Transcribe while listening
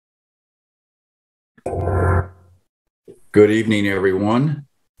Good evening, everyone.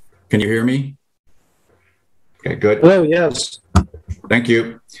 Can you hear me? Okay, good. Hello, yes. Thank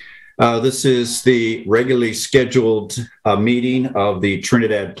you. This is the regularly scheduled meeting of the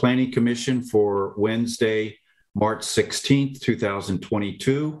Trinidad Planning Commission for Wednesday, March 16th,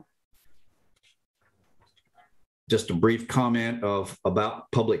 2022. Just a brief comment about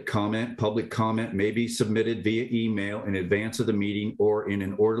public comment. Public comment may be submitted via email in advance of the meeting or in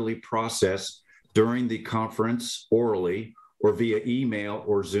an orderly process during the conference orally or via email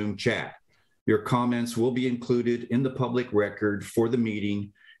or Zoom chat. Your comments will be included in the public record for the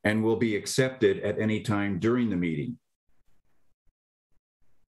meeting and will be accepted at any time during the meeting.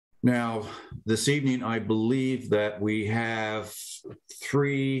 Now, this evening, I believe that we have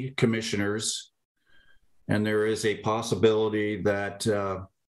 3 commissioners, and there is a possibility that,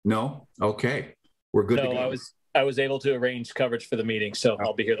 no? Okay, we're good to go. No, I was able to arrange coverage for the meeting, so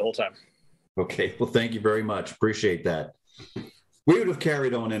I'll be here the whole time. Okay, well, thank you very much. Appreciate that. We would have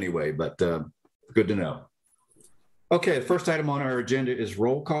carried on anyway, but good to know. Okay, the first item on our agenda is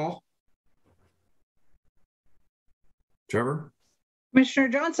roll call. Trevor? Commissioner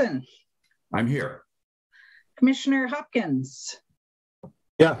Johnson. I'm here. Commissioner Hopkins.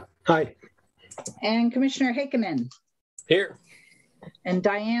 Yeah, hi. And Commissioner Heikkinen. Here. And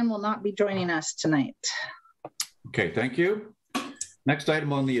Diane will not be joining us tonight. Okay, thank you. Next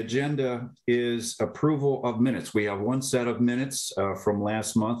item on the agenda is approval of minutes. We have one set of minutes from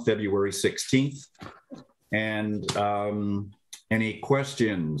last month, February 16th. And any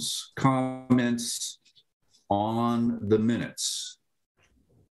questions, comments on the minutes?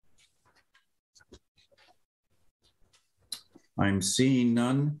 I'm seeing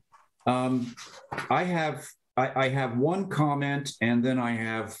none. I have one comment, and then I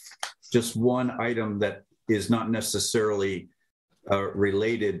have just one item that is not necessarily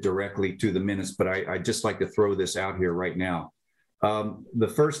related directly to the minutes, but I'd just like to throw this out here right now.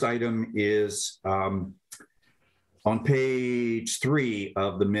 The first item is on page 3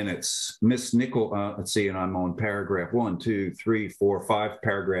 of the minutes. Miss Nickel, let's see, and I'm on paragraph 1, 2, 3, 4, 5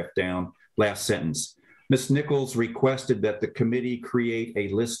 paragraph down, last sentence. Ms. Nichols requested that the committee create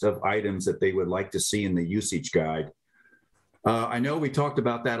a list of items that they would like to see in the usage guide. I know we talked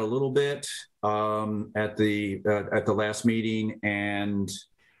about that a little bit at the last meeting, and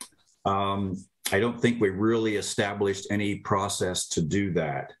I don't think we really established any process to do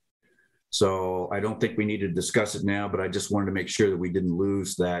that. So I don't think we need to discuss it now, but I just wanted to make sure that we didn't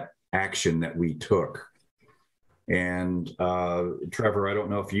lose that action that we took. And Trevor, I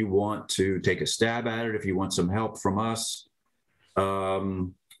don't know if you want to take a stab at it, if you want some help from us.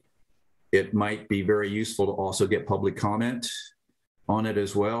 It might be very useful to also get public comment on it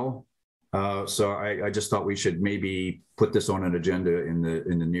as well. So I just thought we should maybe put this on an agenda in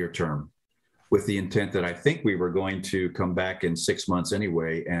the near term, with the intent that I think we were going to come back in 6 months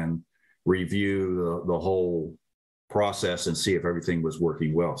anyway and review the whole process and see if everything was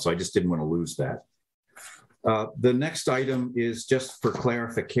working well. So I just didn't want to lose that. The next item is just for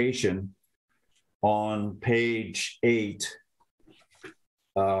clarification on page 8,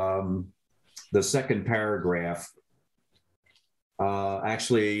 the second paragraph.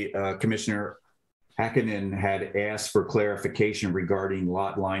 Actually, Commissioner Heikkinen had asked for clarification regarding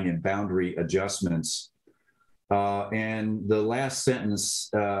lot line and boundary adjustments. And the last sentence,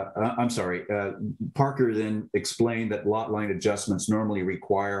 Parker then explained that lot line adjustments normally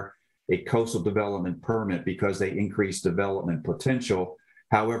require a coastal development permit because they increase development potential.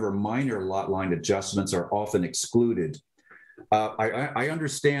 However, minor lot line adjustments are often excluded. I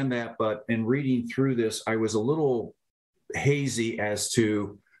understand that, but in reading through this, I was a little hazy as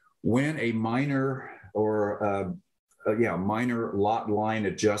to when a minor or minor lot line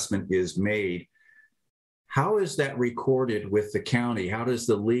adjustment is made. How is that recorded with the county? How does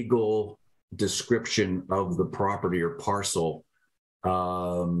the legal description of the property or parcel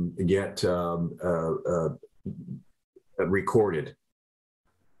get recorded?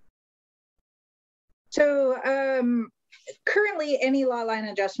 So currently, any lot line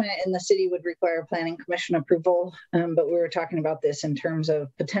adjustment in the city would require planning commission approval, but we were talking about this in terms of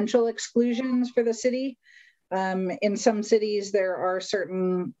potential exclusions for the city. In some cities, there are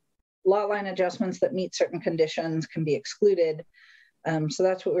certain lot line adjustments that meet certain conditions can be excluded. So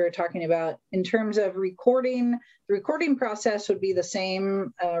that's what we were talking about. In terms of recording, the recording process would be the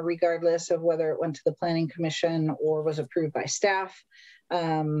same regardless of whether it went to the planning commission or was approved by staff.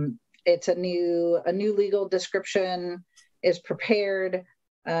 It's a new legal description is prepared.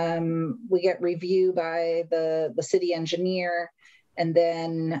 We get review by the city engineer, and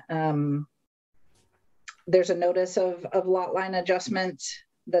then there's a notice of lot line adjustment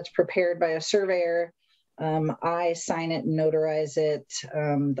that's prepared by a surveyor. I sign it and notarize it.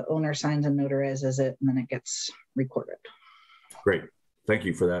 The owner signs and notarizes it, and then it gets recorded. Great. Thank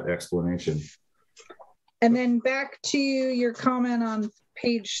you for that explanation. And then back to your comment on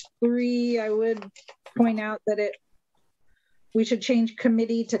page 3, I would point out that we should change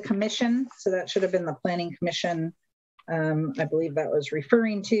committee to commission. So that should have been the planning commission. I believe that was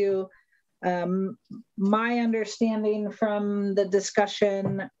referring to. My understanding from the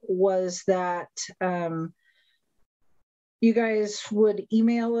discussion was that you guys would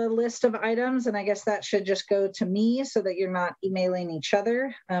email a list of items, and I guess that should just go to me so that you're not emailing each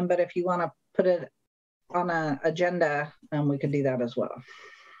other. But if you want to put it on an agenda, we could do that as well.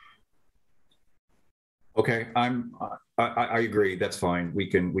 Okay, I agree. That's fine. We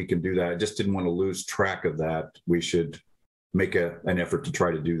can do that. I just didn't want to lose track of that. We should make an effort to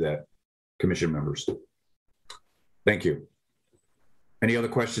try to do that, commission members. Thank you. Any other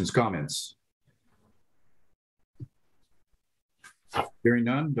questions, comments? Hearing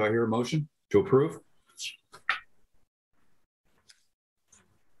none, do I hear a motion to approve?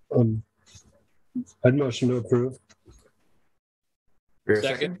 I'd motion to approve. Hear a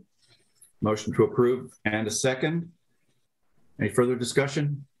Second. Motion to approve and a second. Any further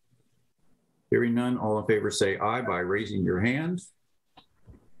discussion? Hearing none, all in favor say aye by raising your hand.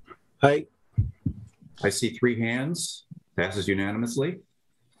 Aye. I see 3 hands. Passes unanimously.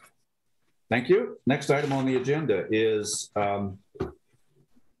 Thank you. Next item on the agenda is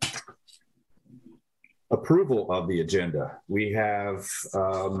approval of the agenda. We have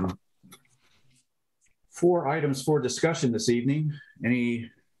 4 items for discussion this evening. Any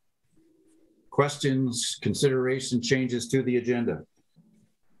questions, consideration, changes to the agenda?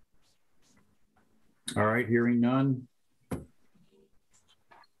 All right, hearing none.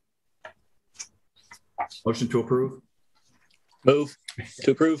 Motion to approve? Move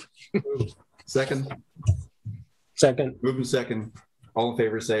to approve. Second? Second. Moving second. All in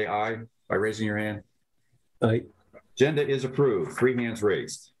favor say aye by raising your hand. Aye. Agenda is approved. 3 hands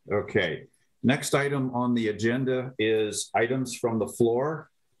raised. Okay. Next item on the agenda is items from the floor.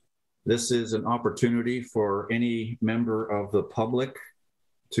 This is an opportunity for any member of the public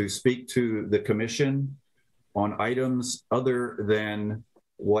to speak to the commission on items other than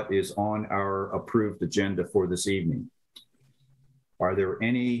what is on our approved agenda for this evening. Are there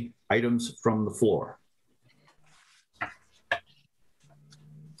any items from the floor?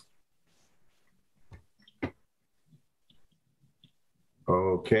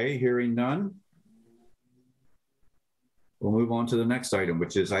 Okay, hearing none. We'll move on to the next item,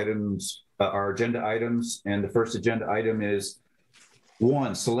 which is our agenda items. And the first agenda item is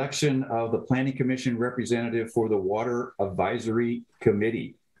 1, selection of the Planning Commission representative for the Water Advisory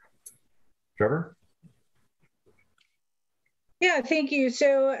Committee. Trevor? Yeah, thank you.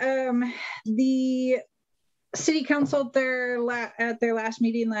 So the City Council at their last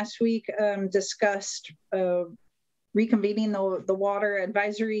meeting last week discussed reconvening the Water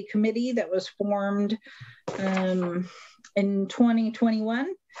Advisory Committee that was formed in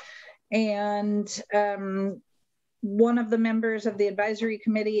 2021. And one of the members of the advisory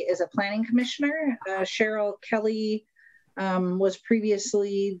committee is a planning commissioner. Cheryl Kelly was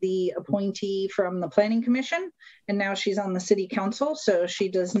previously the appointee from the planning commission, and now she's on the city council. So she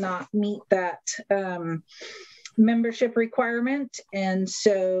does not meet that membership requirement. And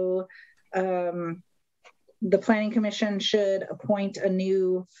so the planning commission should appoint a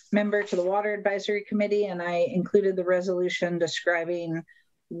new member to the water advisory committee. And I included the resolution describing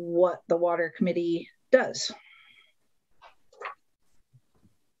what the water committee does.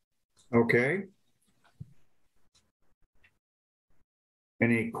 Okay.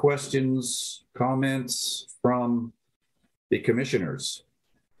 Any questions, comments from the commissioners?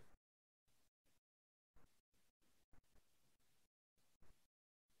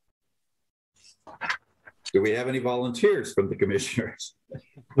 Do we have any volunteers from the commissioners?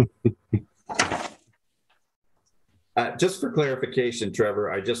 Just for clarification,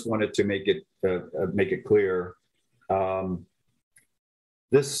 Trevor, I just wanted to make it clear.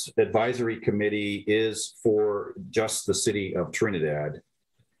 This advisory committee is for just the city of Trinidad,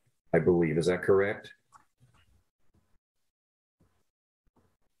 I believe. Is that correct?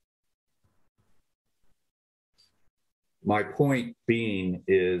 My point being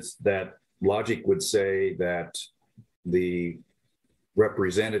is that logic would say that the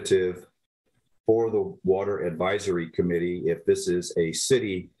representative for the Water Advisory Committee, if this is a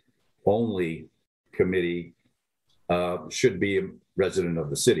city-only committee, should be a resident of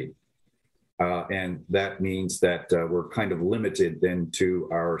the city. And that means that we're kind of limited then to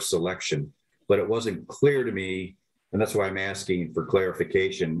our selection. But it wasn't clear to me, and that's why I'm asking for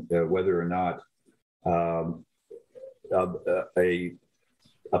clarification, whether or not um, a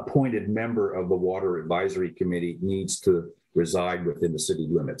appointed member of the Water Advisory Committee needs to reside within the city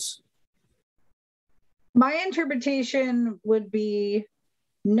limits? My interpretation would be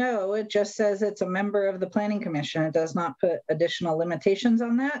no, it just says it's a member of the Planning Commission. It does not put additional limitations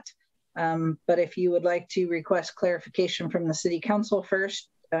on that. But if you would like to request clarification from the City Council first,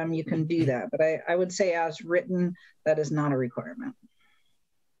 you can do that. But I would say as written, that is not a requirement.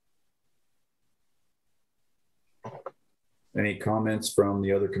 Any comments from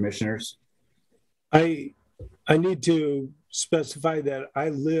the other commissioners? I need to specify that I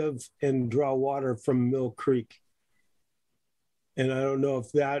live and draw water from Mill Creek. And I don't know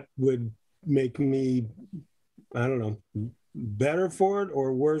if that would make me, I don't know, better for it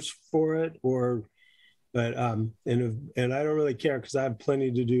or worse for it, but and I don't really care because I have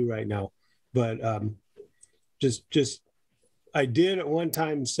plenty to do right now. But just I did at one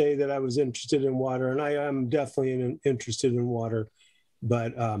time say that I was interested in water, and I am definitely interested in water.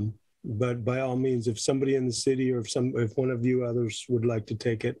 But by all means, if somebody in the city or if one of you others would like to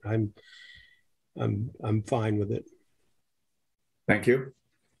take it, I'm fine with it. Thank you.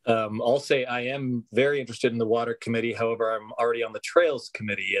 I'll say I am very interested in the water committee. However, I'm already on the trails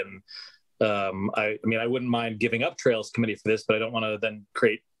committee, and I mean, I wouldn't mind giving up trails committee for this, but I don't want to then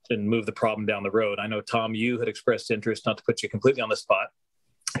create and move the problem down the road. I know, Tom, you had expressed interest, not to put you completely on the spot,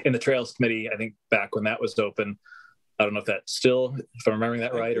 in the trails committee, I think back when that was open. I don't know if that's still, if I'm remembering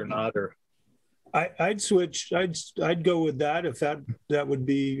that right or not, or. I'd switch. I'd go with that if that would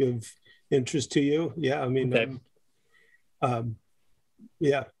be of interest to you. Yeah, I mean, okay.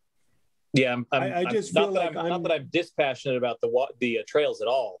 Yeah. Yeah, I just feel like not that I'm dispassionate about the trails at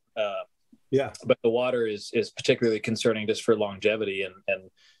all. Yeah, but the water is particularly concerning just for longevity, and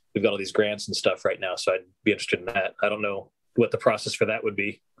we've got all these grants and stuff right now, so I'd be interested in that. I don't know what the process for that would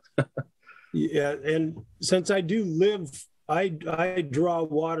be. Yeah, and since I do live, I draw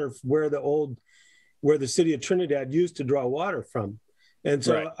water where the city of Trinidad used to draw water from. And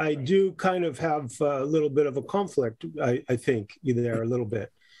so right. I do kind of have a little bit of a conflict, I think, there a little bit.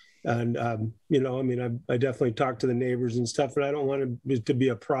 And, you know, I mean, I definitely talk to the neighbors and stuff, and I don't want it to be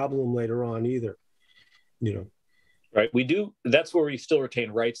a problem later on either, you know. Right. We do. That's where we still retain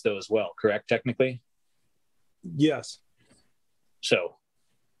rights, though, as well, correct, technically? Yes. So,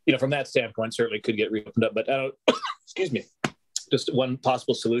 you know, from that standpoint, certainly could get reopened up. But I don't, excuse me, just one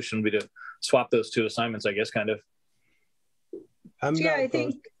possible solution would be to swap those two assignments, I guess, kind of. Yeah, I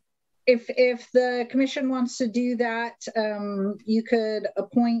think if the commission wants to do that, you could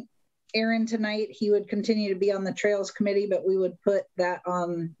appoint Aaron tonight. He would continue to be on the Trails Committee, but we would put that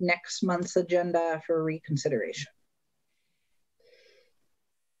on next month's agenda for reconsideration.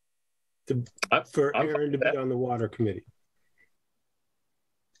 For Aaron to be on the Water Committee.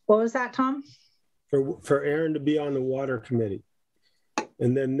 What was that, Tom? For Aaron to be on the Water Committee.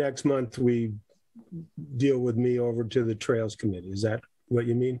 And then next month we deal with me over to the Trails Committee. Is that what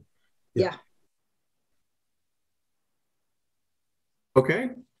you mean? Yeah.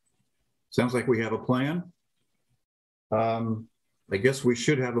 Okay. Sounds like we have a plan. I guess we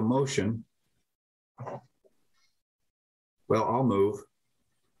should have a motion. Well, I'll move.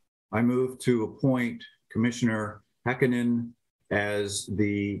 I move to appoint Commissioner Häkkinen as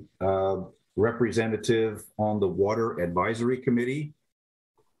the representative on the Water Advisory Committee.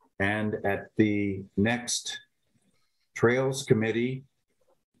 And at the next Trails Committee,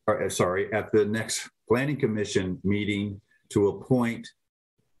 at the next Planning Commission meeting, to appoint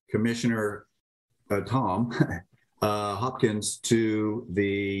Commissioner Tom Hopkins to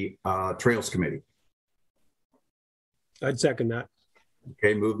the Trails Committee. I'd second that.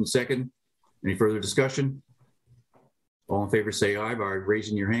 Okay, moved and second. Any further discussion? All in favor say aye by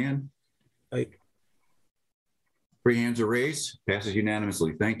raising your hand. Aye. 3 hands are raised. Passes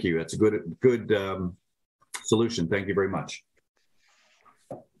unanimously. Thank you. That's a good solution. Thank you very much.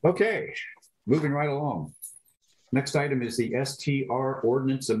 Okay, moving right along. Next item is the STR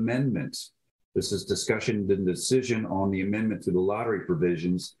ordinance amendment. This is discussion and decision on the amendment to the lottery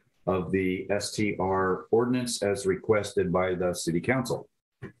provisions of the STR ordinance as requested by the City Council.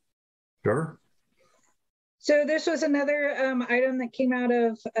 Trevor? So this was another item that came out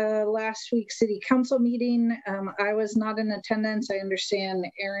of last week's City Council meeting. I was not in attendance. I understand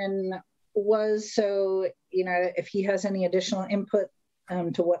Aaron was, so you know, if he has any additional input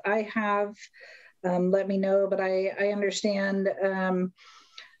to what I have, let me know. But I understand, you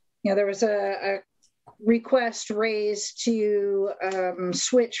know, there was a request raised to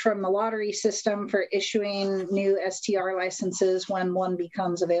switch from the lottery system for issuing new STR licenses when one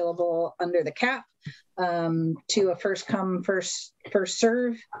becomes available under the cap to a first come, first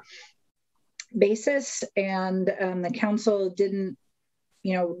serve. basis, and the council didn't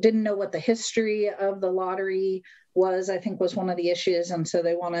know what the history of the lottery was, I think was one of the issues. And so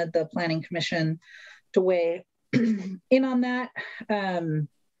they wanted the Planning Commission to weigh in on that.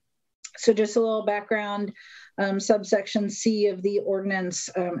 So just a little background, subsection C of the ordinance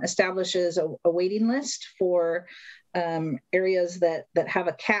establishes a waiting list for areas that have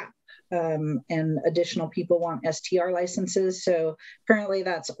a cap, and additional people want STR licenses. So currently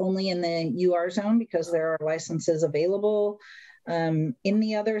that's only in the UR zone because there are licenses available in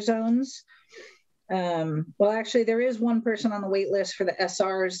the other zones. Well, actually, there is one person on the wait list for the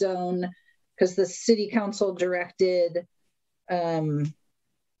SR zone because the city council directed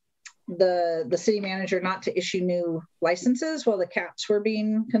the city manager not to issue new licenses while the caps were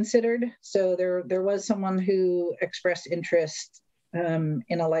being considered. So there was someone who expressed interest in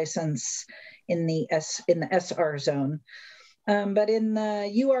a license in the SR zone. But in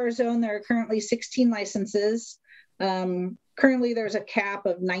the UR zone, there are currently 16 licenses. Currently, there's a cap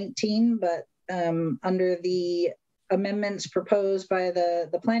of 19, but under the amendments proposed by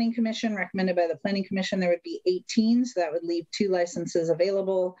the Planning Commission, recommended by the Planning Commission, there would be 18, so that would leave 2 licenses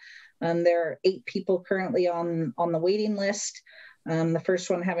available. There are 8 people currently on the waiting list, the first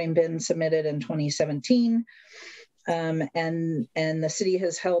one having been submitted in 2017. And the city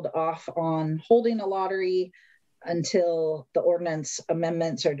has held off on holding a lottery until the ordinance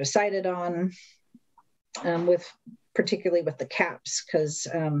amendments are decided on, particularly with the caps, because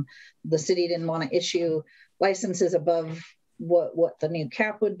the city didn't want to issue licenses above what the new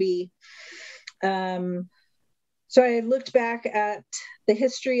cap would be. So I looked back at the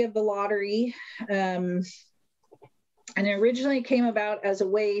history of the lottery, and it originally came about as a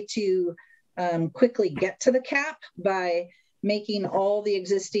way to quickly get to the cap by making all the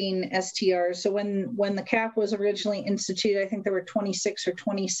existing STRs. So when the cap was originally instituted, I think there were 26 or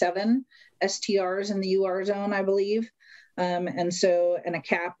 27 STRs in the UR zone, I believe. And a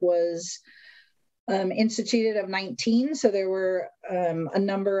cap was instituted of 19. So there were a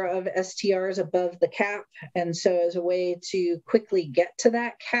number of STRs above the cap. And so as a way to quickly get to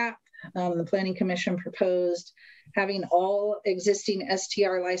that cap, the Planning Commission proposed having all existing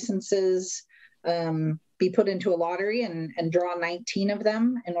STR licenses be put into a lottery and draw 19 of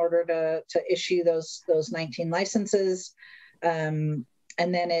them in order to issue those 19 licenses. And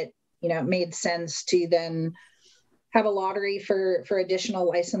then it made sense to then have a lottery for additional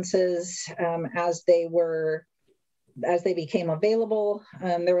licenses as they became available.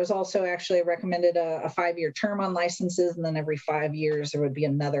 There was also actually recommended a 5-year term on licenses, and then every 5 years there would be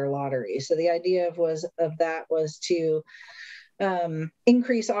another lottery. So the idea of that was to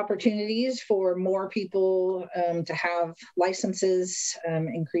increase opportunities for more people to have licenses,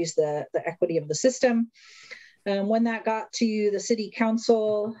 increase the equity of the system. When that got to the city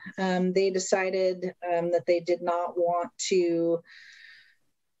council, they decided that they did not want to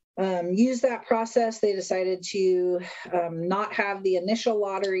use that process. They decided to not have the initial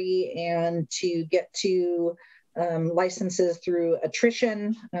lottery and to get to licenses through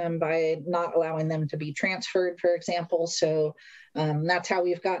attrition by not allowing them to be transferred, for example. So that's how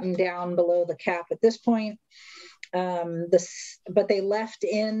we've gotten down below the cap at this point. But they left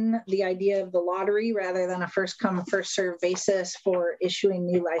in the idea of the lottery rather than a first come, first served basis for issuing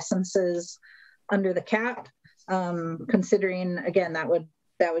new licenses under the cap, considering, again, that would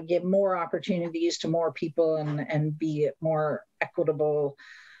give more opportunities to more people and be a more equitable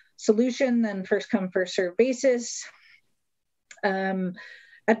solution than first come, first served basis.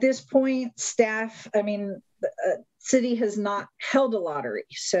 At this point, city has not held a lottery,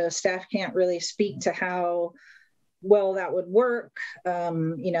 so staff can't really speak to how well that would work.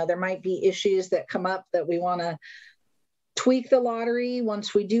 There might be issues that come up that we want to tweak the lottery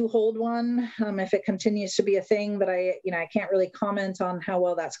once we do hold one, if it continues to be a thing, but I can't really comment on how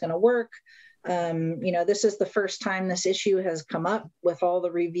well that's going to work. This is the first time this issue has come up with all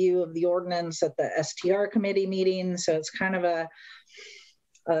the review of the ordinance at the STR committee meeting. So it's kind of a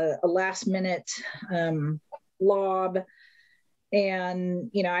last minute lob.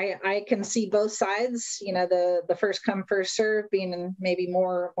 And, I can see both sides, the first come, first serve being maybe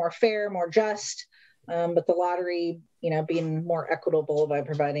more fair, more just, but the lottery, being more equitable by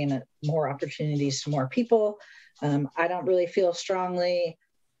providing more opportunities to more people. I don't really feel strongly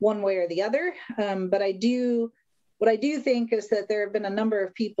one way or the other, but what I do think is that there have been a number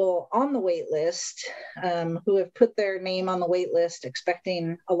of people on the wait list who have put their name on the wait list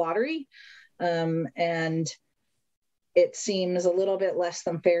expecting a lottery. And it seems a little bit less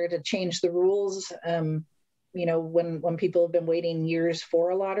than fair to change the rules, when people have been waiting years for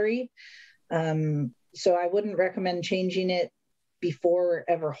a lottery. So I wouldn't recommend changing it before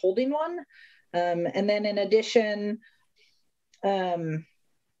ever holding one. And then in addition, the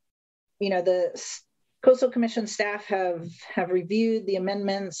Coastal Commission staff have reviewed the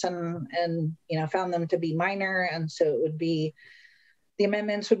amendments and found them to be minor, and so the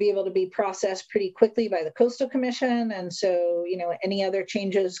amendments would be able to be processed pretty quickly by the Coastal Commission, and so any other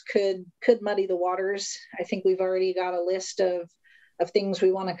changes could muddy the waters. I think we've already got a list of things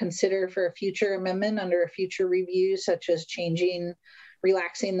we want to consider for a future amendment under a future review, such as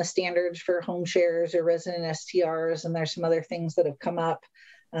relaxing the standards for home shares or resident STRs, and there's some other things that have come up.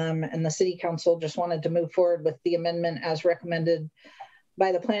 And the City Council just wanted to move forward with the amendment as recommended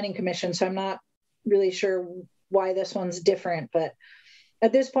by the Planning Commission. So I'm not really sure why this one's different, but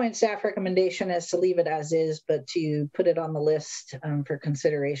at this point, staff recommendation is to leave it as is, but to put it on the list for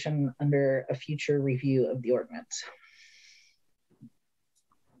consideration under a future review of the ordinance.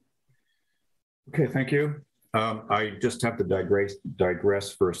 Okay, thank you. I just have to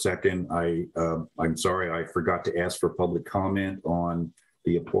digress for a second. I'm sorry, I forgot to ask for public comment on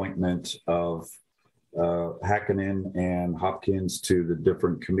the appointment of Hakkinen and Hopkins to the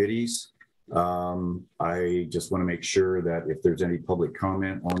different committees. I just want to make sure that if there's any public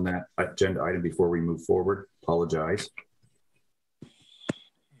comment on that agenda item before we move forward, apologize.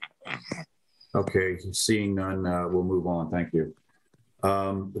 Okay, seeing none, we'll move on. Thank you.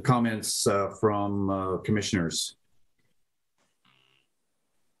 The comments from commissioners.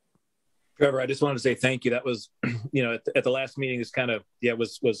 Trevor, I just wanted to say thank you. That was, at the last meeting is kind of, I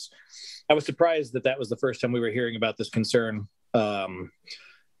was surprised that was the first time we were hearing about this concern.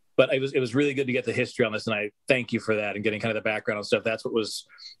 But it was really good to get the history on this, and I thank you for that and getting kind of the background and stuff. That's what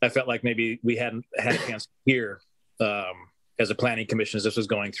I felt like maybe we hadn't had a chance to hear as a planning commission as this was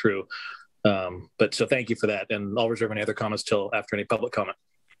going through. But so thank you for that, and I'll reserve any other comments till after any public comment.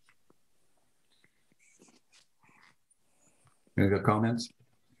 Any other comments?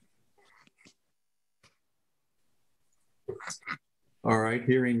 All right,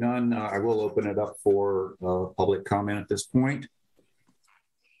 hearing none, I will open it up for public comment at this point.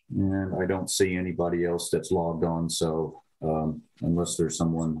 And I don't see anybody else that's logged on, so unless there's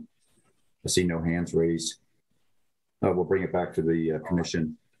someone, I see no hands raised. We'll bring it back to the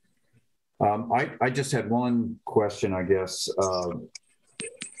commission. I just had one question, I guess,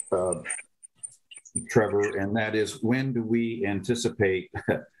 Trevor, and that is, when do we anticipate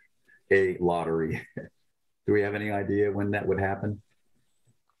a lottery? Do we have any idea when that would happen?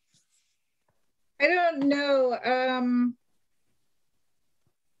 I don't know.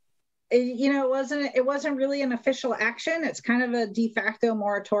 It wasn't really an official action. It's kind of a de facto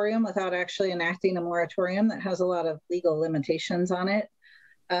moratorium without actually enacting a moratorium that has a lot of legal limitations on it.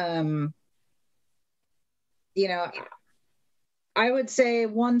 I would say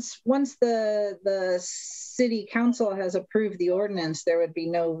once the City Council has approved the ordinance, there would be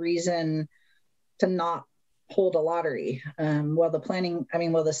no reason to not hold a lottery. While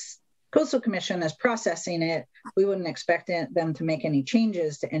the Coastal Commission is processing it, we wouldn't expect them to make any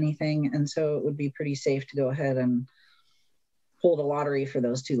changes to anything. And so it would be pretty safe to go ahead and hold a lottery for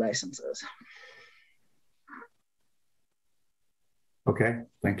those two licenses. Okay,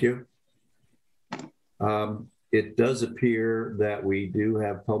 thank you. It does appear that we do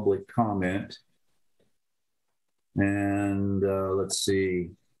have public comment. And let's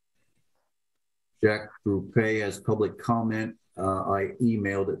see. Jack Groupé has public comment. I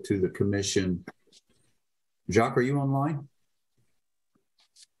emailed it to the commission. Jacques, are you online?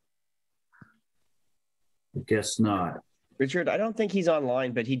 I guess not. Richard, I don't think he's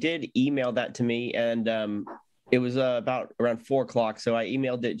online, but he did email that to me, and it was about around 4 o'clock. So I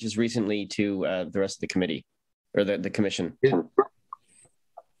emailed it just recently to the rest of the committee or the commission.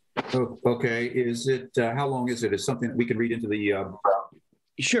 Oh, okay. Is it, how long is it? Is something that we can read into the...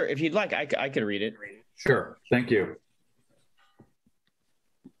 Sure. If you'd like, I could read it. Sure. Thank you.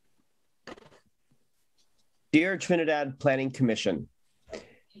 Dear Trinidad Planning Commission,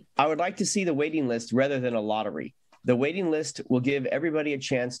 I would like to see the waiting list rather than a lottery. The waiting list will give everybody a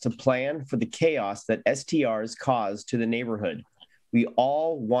chance to plan for the chaos that STRs cause to the neighborhood. We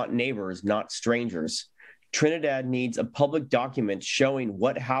all want neighbors, not strangers. Trinidad needs a public document showing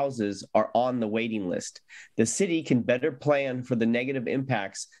what houses are on the waiting list. The city can better plan for the negative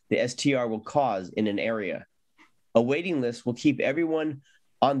impacts the STR will cause in an area. A waiting list will keep everyone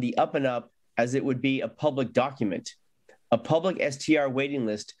on the up and up, as it would be a public document. A public STR waiting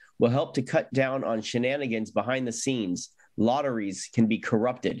list will help to cut down on shenanigans behind the scenes. Lotteries can be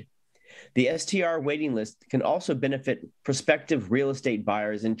corrupted. The STR waiting list can also benefit prospective real estate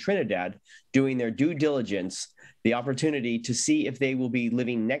buyers in Trinidad doing their due diligence, the opportunity to see if they will be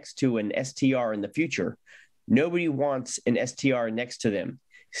living next to an STR in the future. Nobody wants an STR next to them.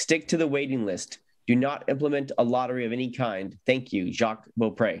 Stick to the waiting list. Do not implement a lottery of any kind. Thank you, Jacques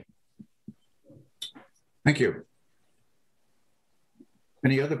Beaupre. Thank you.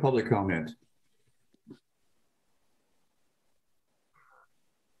 Any other public comment?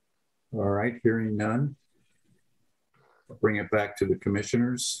 All right, hearing none. I'll bring it back to the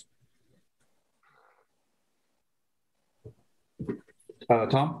commissioners.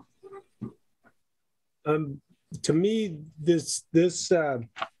 Tom? To me, this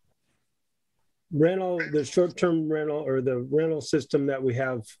rental, the short-term rental or the rental system that we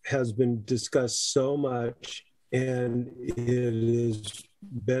have has been discussed so much, and it has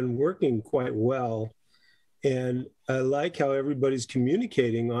been working quite well. And I like how everybody's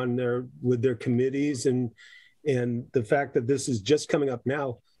communicating with their committees, and the fact that this is just coming up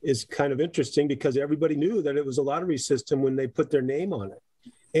now is kind of interesting because everybody knew that it was a lottery system when they put their name on it.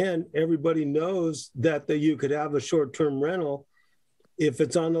 And everybody knows that you could have a short-term rental if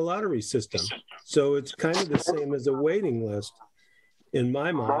it's on the lottery system. So it's kind of the same as a waiting list in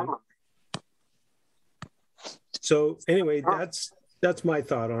my mind. So anyway, that's my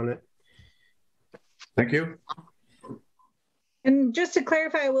thought on it. Thank you. And just to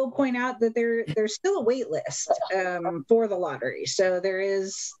clarify, I will point out that there's still a wait list for the lottery. So there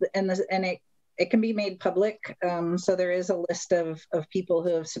is, and it can be made public. So there is a list of people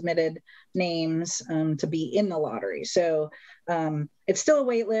who have submitted names to be in the lottery. So it's still a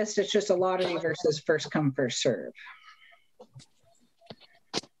wait list. It's just a lottery versus first come, first serve.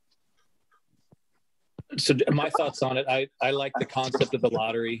 So my thoughts on it, I like the concept of the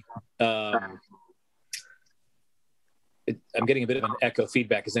lottery. I'm getting a bit of an echo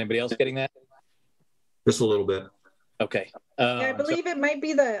feedback. Is anybody else getting that? Just a little bit. Okay. Yeah, I believe it might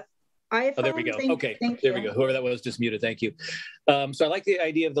be the iPhone. Oh, there we go. Okay, there we go. Whoever that was just muted. Thank you. So I like the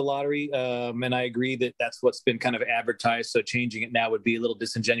idea of the lottery, and I agree that that's what's been kind of advertised. So changing it now would be a little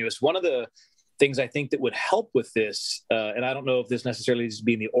disingenuous. One of the things I think that would help with this, and I don't know if this necessarily needs to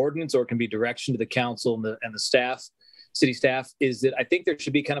be in the ordinance or it can be direction to the council and the staff, city staff, is that I think there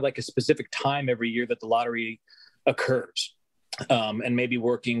should be kind of like a specific time every year that the lottery occurs, and maybe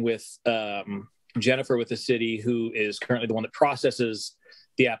working with Jennifer with the city, who is currently the one that processes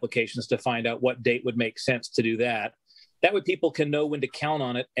the applications, to find out what date would make sense to do that. That way people can know when to count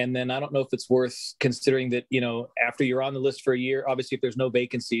on it. And then I don't know if it's worth considering that, after you're on the list for a year, obviously if there's no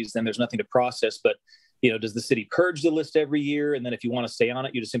vacancies, then there's nothing to process. But, does the city purge the list every year? And then if you want to stay on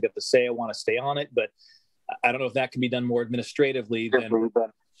it, you just simply have to say, I want to stay on it. But I don't know if that can be done more administratively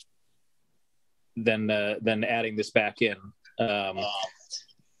than adding this back in.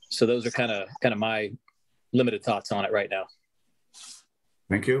 So those are kind of my limited thoughts on it right now.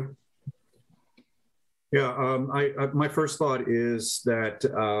 Thank you. Yeah, my first thought is that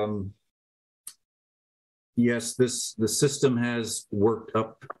yes, the system has worked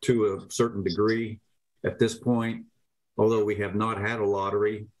up to a certain degree at this point, although we have not had a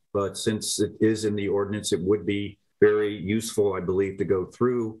lottery. But since it is in the ordinance, it would be very useful, I believe, to go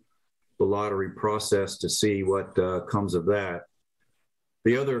through the lottery process to see what comes of that.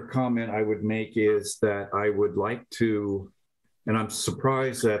 The other comment I would make is that I would like to, and I'm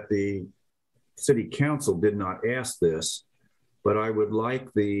surprised that the city council did not ask this, but I would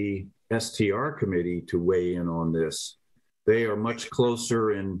like the STR committee to weigh in on this. They are much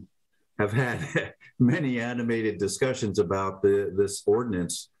closer and have had many animated discussions about this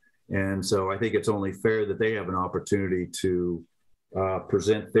ordinance. And so I think it's only fair that they have an opportunity to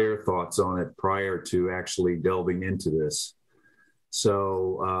present their thoughts on it prior to actually delving into this.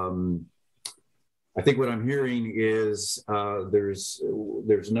 So I think what I'm hearing is there's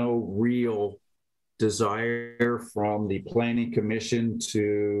no real desire from the Planning Commission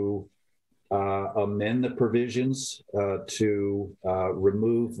to amend the provisions to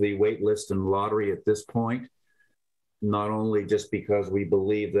remove the wait list and lottery at this point. Not only just because we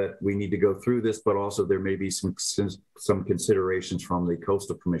believe that we need to go through this, but also there may be some considerations from the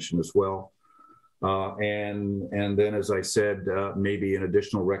Coastal Commission as well. And then, as I said, maybe an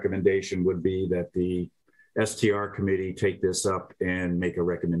additional recommendation would be that the STR committee take this up and make a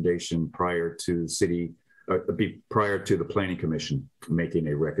recommendation prior to prior to the Planning Commission making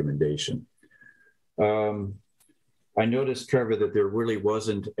a recommendation. I noticed, Trevor, that there really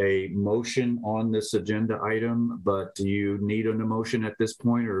wasn't a motion on this agenda item, but do you need an motion at this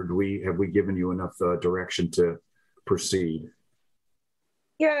point, or have we given you enough direction to proceed?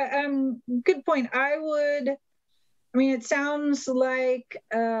 Yeah, good point. It sounds like,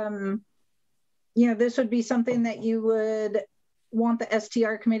 this would be something that you would want the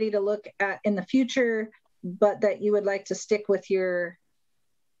STR committee to look at in the future, but that you would like to stick with your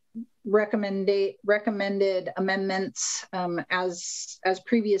recommended amendments as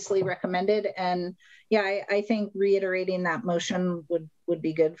previously recommended. And yeah, I think reiterating that motion would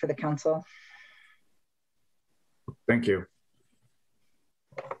be good for the council. Thank you.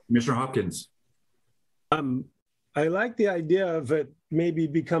 Commissioner Hopkins. I like the idea of it maybe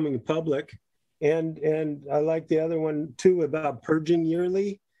becoming public, and I like the other one too about purging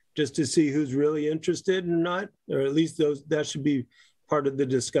yearly, just to see who's really interested or not, or at least that should be part of the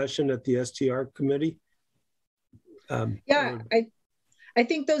discussion at the STR committee. Yeah, I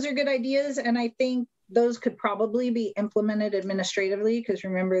think those are good ideas, and I think those could probably be implemented administratively, because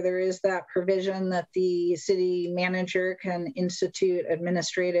remember, there is that provision that the city manager can institute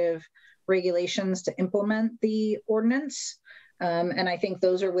administrative regulations to implement the ordinance. And I think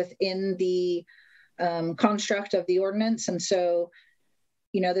those are within the construct of the ordinance. And so,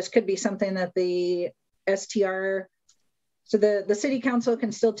 this could be something that the STR, so the city council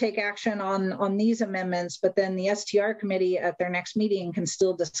can still take action on these amendments, but then the STR committee at their next meeting can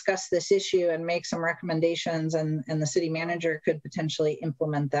still discuss this issue and make some recommendations, and the city manager could potentially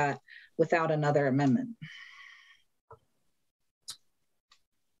implement that without another amendment.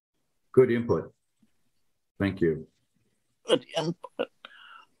 Good input. Thank you. Good input.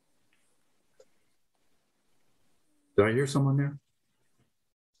 Did I hear someone there?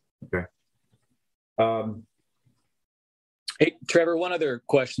 Okay. Hey, Trevor, one other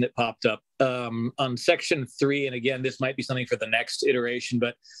question that popped up on section 3, and again, this might be something for the next iteration,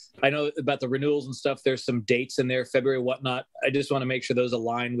 but I know about the renewals and stuff, there's some dates in there, February, whatnot. I just want to make sure those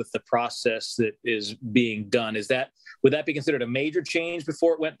align with the process that is being done. Would that be considered a major change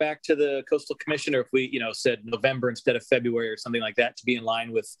before it went back to the Coastal Commission, or if we, said November instead of February or something like that, to be in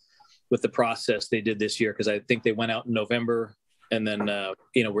line with the process they did this year? Because I think they went out in November and then,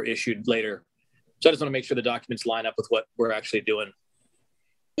 were issued later. So I just want to make sure the documents line up with what we're actually doing.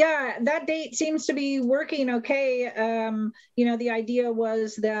 Yeah, that date seems to be working okay. The idea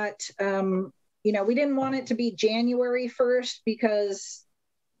was that, we didn't want it to be January 1st because,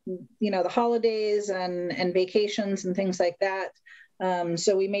 the holidays and vacations and things like that.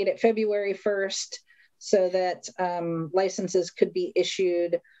 So we made it February 1st so that licenses could be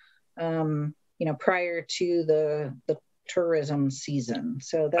issued, prior to the tourism season.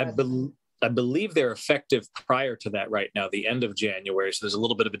 So that I believe they're effective prior to that right now, the end of January. So there's a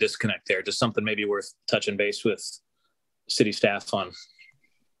little bit of a disconnect there. Just something maybe worth touching base with city staff on.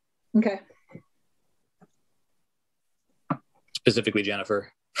 Okay. Specifically,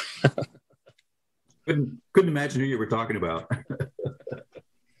 Jennifer. Couldn't imagine who you were talking about.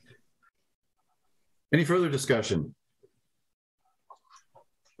 Any further discussion?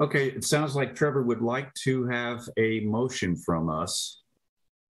 Okay, it sounds like Trevor would like to have a motion from us.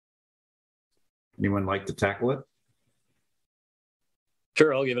 Anyone like to tackle it?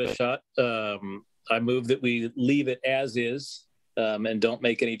 Sure, I'll give it a shot. I move that we leave it as is and don't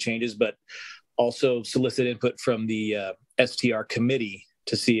make any changes, but also solicit input from the STR committee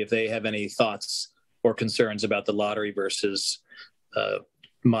to see if they have any thoughts or concerns about the lottery versus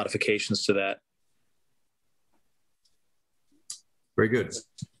modifications to that. Very good.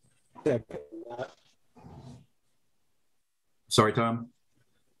 Sorry, Tom.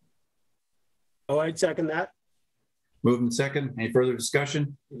 Oh, I'd second that. Moved and second. Any further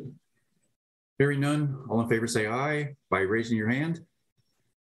discussion? Hearing none, all in favor say aye by raising your hand.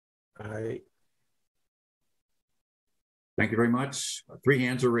 Aye. Thank you very much. 3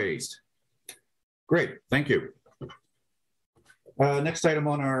 hands are raised. Great, thank you. Next item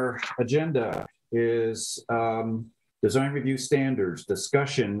on our agenda is design review standards,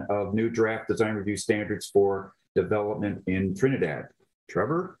 discussion of new draft design review standards for development in Trinidad.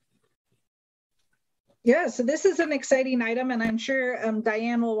 Trevor? Yeah, so this is an exciting item, and I'm sure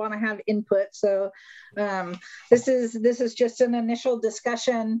Diane will want to have input. So this is just an initial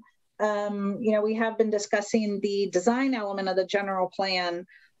discussion. We have been discussing the design element of the general plan,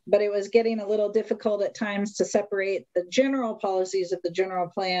 but it was getting a little difficult at times to separate the general policies of the general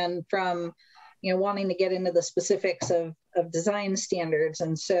plan from, wanting to get into the specifics of design standards.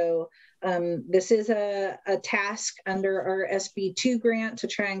 And so this is a task under our SB2 grant to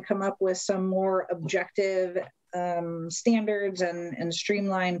try and come up with some more objective standards and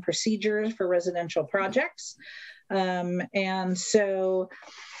streamlined procedures for residential projects. And so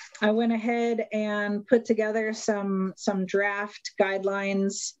I went ahead and put together some draft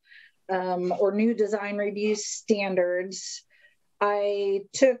guidelines or new design review standards. I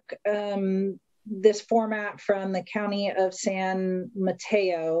took this format from the County of San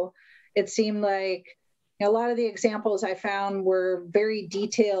Mateo. It seemed like a lot of the examples I found were very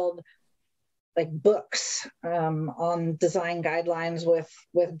detailed like books on design guidelines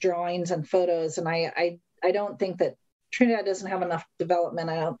with drawings and photos. And I don't think that Trinidad doesn't have enough development,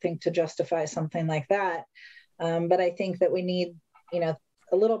 I don't think, to justify something like that. But I think that we need, a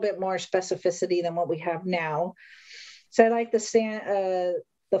little bit more specificity than what we have now. So I like the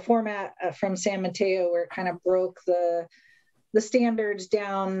format from San Mateo, where it kind of broke the standards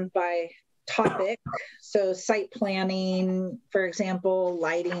down by topic. So site planning, for example,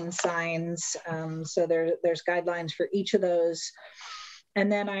 lighting, signs. So there's guidelines for each of those.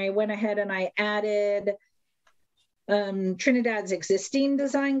 And then I went ahead and I added Trinidad's existing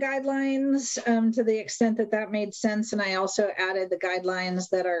design guidelines to the extent that made sense. And I also added the guidelines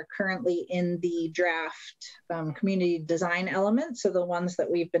that are currently in the draft community design elements. So the ones that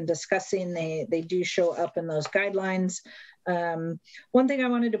we've been discussing, they do show up in those guidelines. One thing I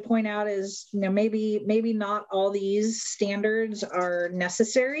wanted to point out is, maybe not all these standards are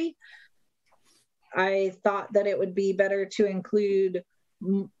necessary. I thought that it would be better to include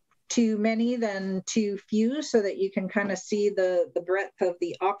too many than too few, so that you can kind of see the breadth of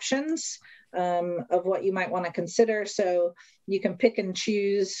the options of what you might want to consider. So you can pick and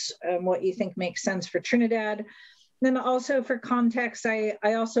choose what you think makes sense for Trinidad. Then also for context, I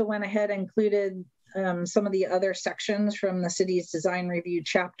also went ahead and included some of the other sections from the city's design review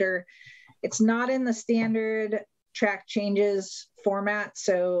chapter. It's not in the standard track changes format.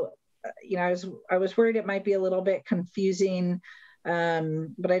 So, I was worried it might be a little bit confusing.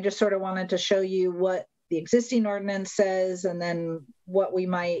 But I just sort of wanted to show you what the existing ordinance says, and then what we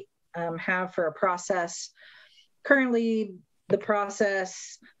might have for a process. Currently, the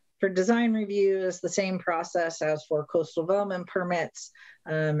process for design review is the same process as for coastal development permits.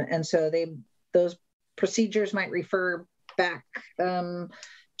 And so those procedures might refer back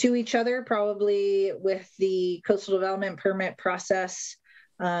to each other, probably with the coastal development permit process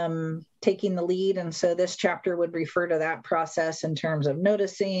taking the lead. And so this chapter would refer to that process in terms of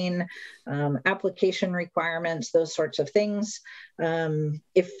noticing, application requirements, those sorts of things,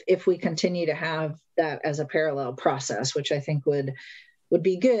 if we continue to have that as a parallel process, which I think would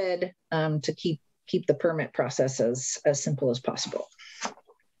be good to keep the permit process as simple as possible.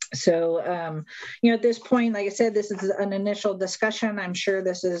 So, at this point, like I said, this is an initial discussion. I'm sure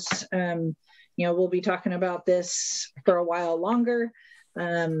this is, we'll be talking about this for a while longer.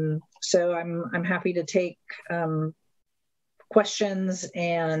 So I'm happy to take questions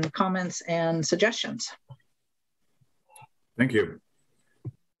and comments and suggestions. Thank you.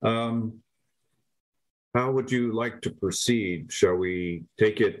 How would you like to proceed? Shall we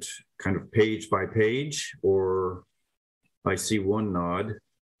take it kind of page by page, or I see one nod.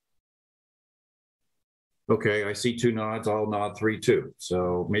 Okay, I see two nods. I'll nod 3 too.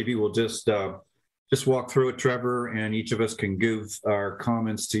 So maybe we'll just walk through it, Trevor, and each of us can give our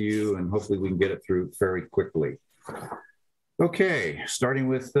comments to you, and hopefully we can get it through very quickly. Okay, starting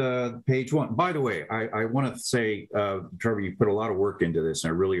with page 1. By the way, I want to say, Trevor, you put a lot of work into this,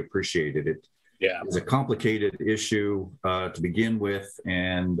 and I really appreciated it. Yeah, it's a complicated issue to begin with,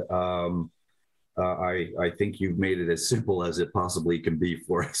 and I think you've made it as simple as it possibly can be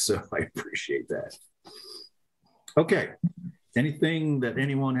for us, so I appreciate that. Okay. Anything that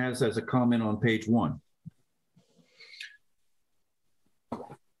anyone has as a comment on page 1?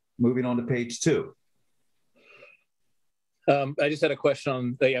 Moving on to page 2. I just had a question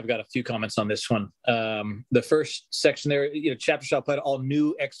on, I've got a few comments on this one. The first section there, chapter shall apply to all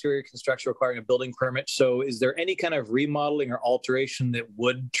new exterior construction requiring a building permit. So is there any kind of remodeling or alteration that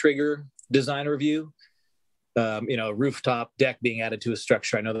would trigger design review? Rooftop deck being added to a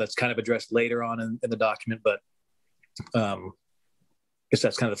structure. I know that's kind of addressed later on in the document, but I guess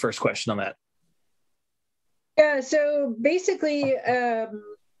that's kind of the first question on that. Yeah, so basically,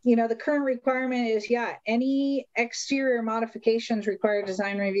 the current requirement is, any exterior modifications require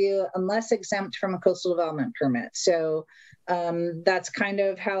design review unless exempt from a coastal development permit. So that's kind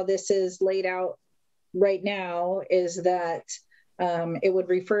of how this is laid out right now, is that it would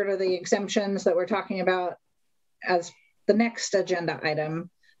refer to the exemptions that we're talking about as the next agenda item.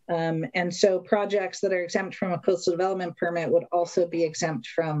 And so projects that are exempt from a coastal development permit would also be exempt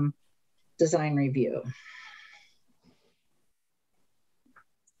from design review.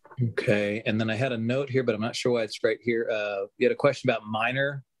 Okay, and then I had a note here, but I'm not sure why it's right here. You had a question about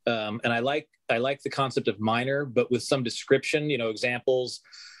minor, and I like the concept of minor, but with some description, examples,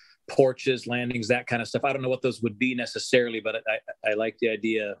 porches, landings, that kind of stuff. I don't know what those would be necessarily, but I like the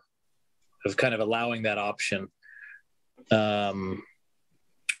idea of kind of allowing that option.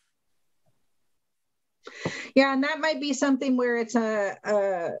 Yeah, and that might be something where it's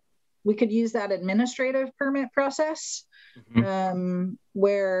we could use that administrative permit process,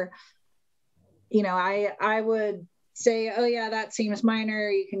 where I would say, oh yeah, that seems minor,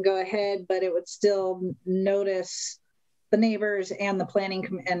 you can go ahead, but it would still notice the neighbors and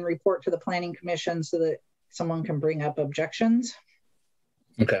the and report to the planning commission so that someone can bring up objections.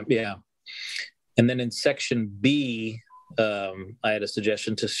 Okay, yeah. And then in section B, I had a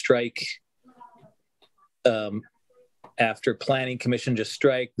suggestion to strike after planning commission, just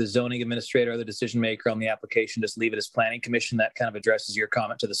strike the zoning administrator or the decision maker on the application, just leave it as planning commission. That kind of addresses your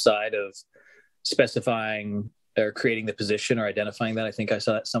comment to the side of specifying or creating the position or identifying that. I think I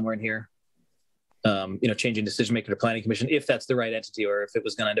saw that somewhere in here. Changing decision maker to planning commission, if that's the right entity, or if it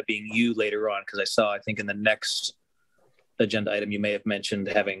was going to end up being you later on, because I saw, I think in the next agenda item, you may have mentioned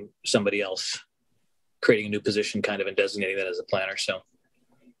having somebody else creating a new position kind of and designating that as a planner. So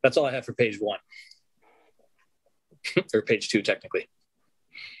that's all I have for page 1 or page 2 technically.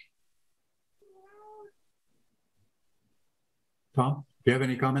 Tom, do you have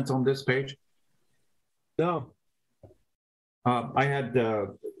any comments on this page? No. I had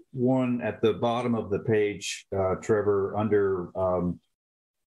one at the bottom of the page, Trevor, under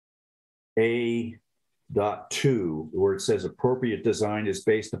A.2, where it says appropriate design is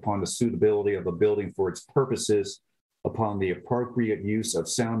based upon the suitability of a building for its purposes, upon the appropriate use of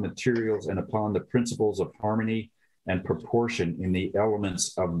sound materials, and upon the principles of harmony and proportion in the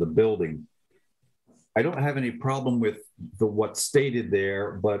elements of the building. I don't have any problem with what's stated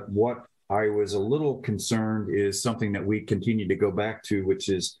there, but what I was a little concerned is something that we continue to go back to, which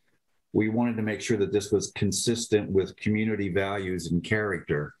is we wanted to make sure that this was consistent with community values and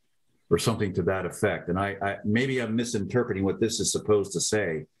character, or something to that effect. And I maybe I'm misinterpreting what this is supposed to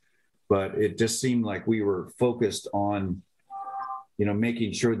say, but it just seemed like we were focused on,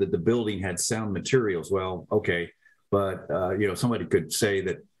 making sure that the building had sound materials. Well, okay, but somebody could say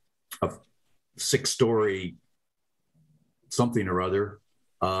that a 6-story something or other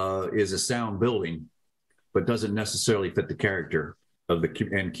is a sound building, but doesn't necessarily fit the character of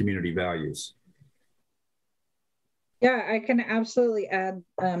and community values. Yeah, I can absolutely add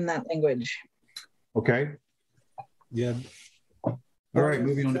that language. Okay. Yeah. All right,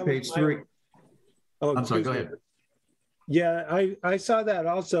 moving on to page 3. Oh, I'm sorry, go ahead. Yeah, I saw that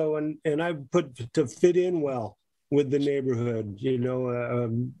also, and I put to fit in well with the neighborhood,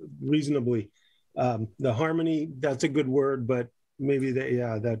 reasonably. The harmony, that's a good word, but maybe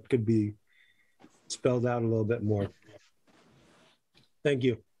that could be spelled out a little bit more. Thank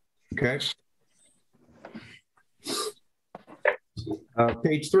you. Okay.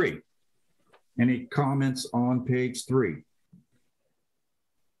 Page 3. Any comments on page 3?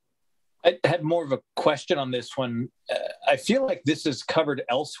 I had more of a question on this one. I feel like this is covered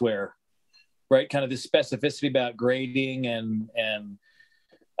elsewhere, right? Kind of this specificity about grading and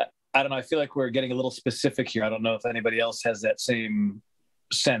I don't know. I feel like we're getting a little specific here. I don't know if anybody else has that same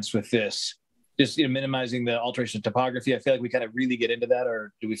sense with this. Just minimizing the alteration of topography. I feel like we kind of really get into that,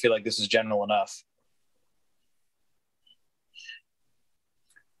 or do we feel like this is general enough?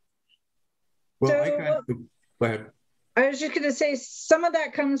 Well, go ahead. I was just going to say some of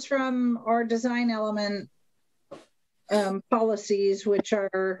that comes from our design element policies, which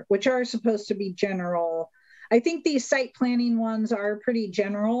are supposed to be general. I think these site planning ones are pretty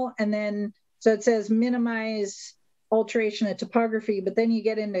general, and then so it says minimize alteration of topography, but then you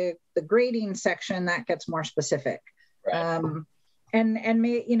get into the grading section that gets more specific. Right.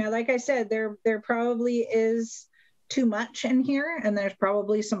 Like I said, there probably is too much in here, and there's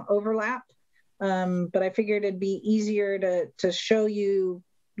probably some overlap. But I figured it'd be easier to show you,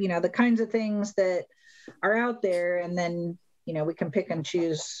 the kinds of things that are out there, and then, we can pick and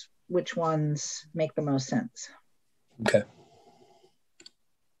choose which ones make the most sense. Okay.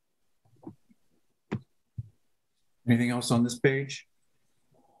 Anything else on this page?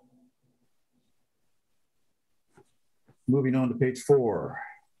 Moving on to page 4.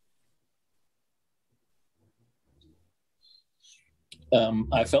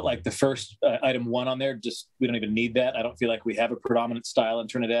 I felt like the first item 1 on there, we don't even need that. I don't feel like we have a predominant style in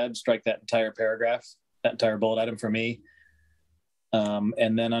Trinidad. Strike that entire paragraph, that entire bullet item for me.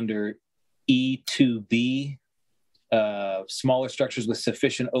 And then under E2B, smaller structures with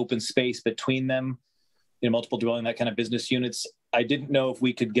sufficient open space between them, multiple dwelling, that kind of business units. I didn't know if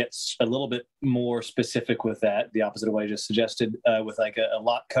we could get a little bit more specific with that, the opposite of what I just suggested, with like a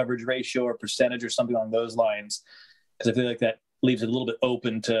lot coverage ratio or percentage or something along those lines, because I feel like that leaves it a little bit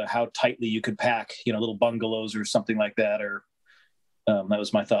open to how tightly you could pack, little bungalows or something like that. Or that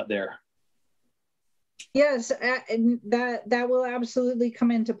was my thought there. Yes, that will absolutely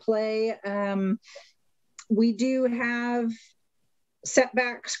come into play. We do have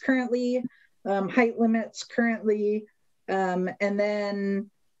setbacks currently, height limits currently, and then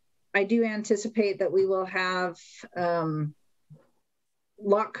I do anticipate that we will have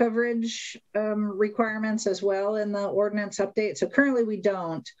lot coverage requirements as well in the ordinance update. So currently we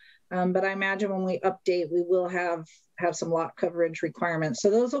don't, but I imagine when we update, we will have some lot coverage requirements. So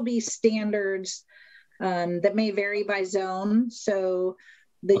those will be standards that may vary by zone. So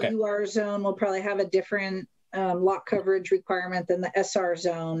the UR zone will probably have a different lot coverage requirement than the SR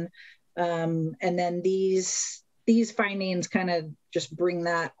zone. And then these findings kind of just bring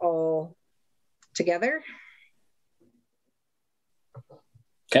that all together.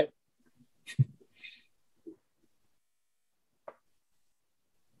 Okay.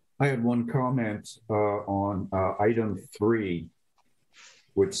 I had one comment on item 3,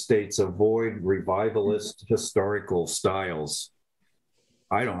 which states avoid revivalist historical styles.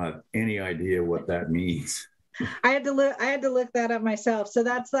 I don't have any idea what that means. I had to look that up myself. So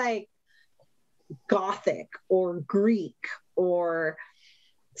that's like Gothic or Greek or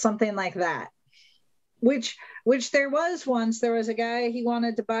something like that. Which there was once. There was a guy, he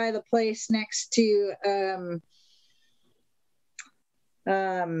wanted to buy the place next to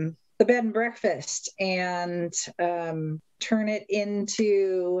the bed and breakfast and turn it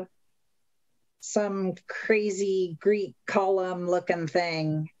into some crazy Greek column looking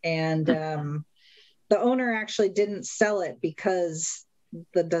thing. And the owner actually didn't sell it because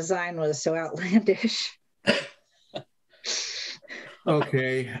the design was so outlandish.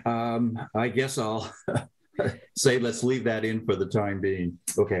 Okay, I guess I'll say let's leave that in for the time being.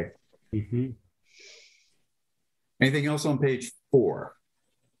 Okay. Mm-hmm. Anything else on page 4?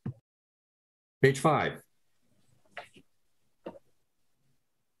 Page 5.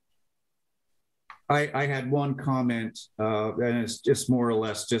 I had one comment, and it's just more or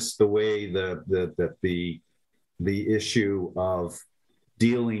less just the way the issue of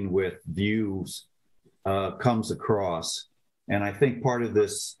dealing with views comes across. And I think part of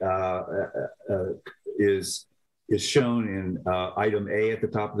this is shown in item A at the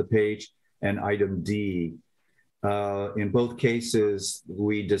top of the page and item D. In both cases,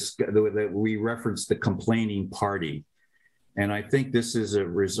 we reference the complaining party. And I think this is a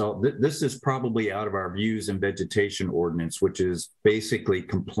result, this is probably out of our views and vegetation ordinance, which is basically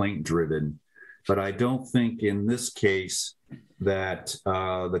complaint driven. But I don't think in this case that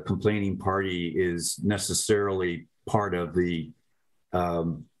the complaining party is necessarily part of the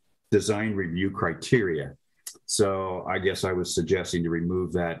design review criteria. So I guess I was suggesting to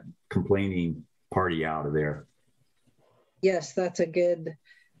remove that complaining party out of there. Yes, that's a good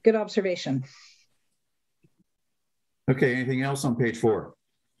observation. Okay, anything else on page 4?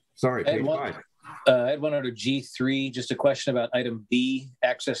 Sorry, page 5. I had one under G3, just a question about item B,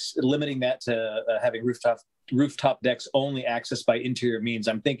 access, limiting that to having rooftop decks only accessed by interior means.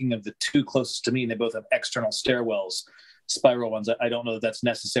 I'm thinking of the 2 closest to me, and they both have external stairwells, spiral ones. I don't know that that's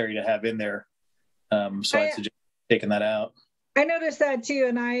necessary to have in there. So I'd suggest taking that out. I noticed that too,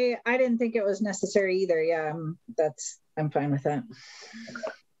 and I didn't think it was necessary either. Yeah, I'm fine with that.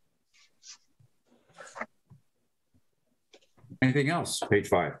 Anything else? Page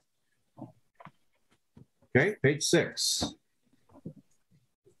 5. Okay, page 6.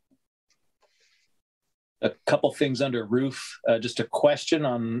 A couple things under roof. Just a question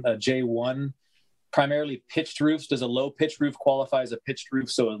on J1. Primarily pitched roofs. Does a low pitch roof qualify as a pitched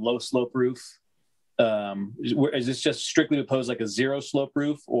roof? So a low slope roof? Is this just strictly proposed like a 0 slope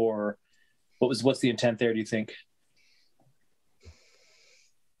roof, or what's the intent there, do you think?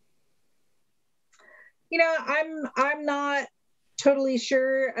 You know, I'm not totally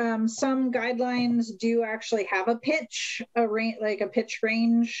sure. Some guidelines do actually have a pitch, like a pitch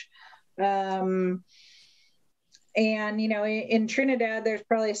range. And, you know, in Trinidad, there's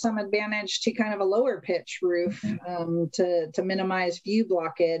probably some advantage to kind of a lower pitch roof to minimize view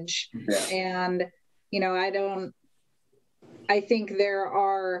blockage. Yeah. And, you know, I think there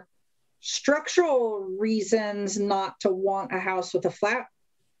are structural reasons not to want a house with a flat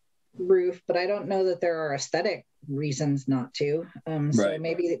roof, but I don't know that there are aesthetic reasons not to. So right.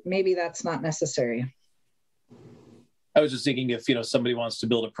 maybe that's not necessary. I was just thinking if, you know, somebody wants to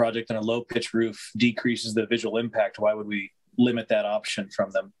build a project and a low pitch roof decreases the visual impact, why would we limit that option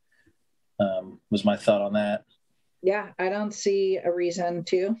from them? Was my thought on that. Yeah, I don't see a reason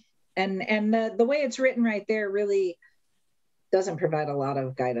to. And the way it's written right there really doesn't provide a lot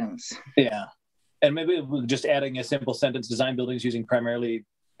of guidance. Yeah. And maybe we're just adding a simple sentence, design buildings using primarily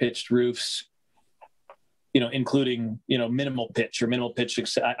pitched roofs, you know, including, you know, minimal pitch.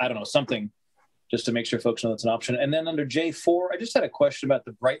 I don't know, something just to make sure folks know that's an option. And then under J4, I just had a question about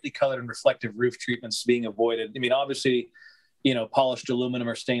the brightly colored and reflective roof treatments being avoided. I mean, obviously, you know, polished aluminum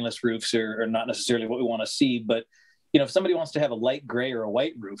or stainless roofs are not necessarily what we want to see, but if somebody wants to have a light gray or a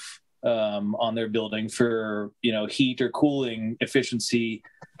white roof on their building for, heat or cooling efficiency,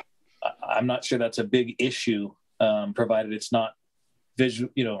 I'm not sure that's a big issue, provided it's not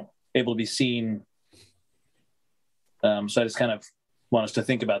visual, able to be seen. So I just kind of want us to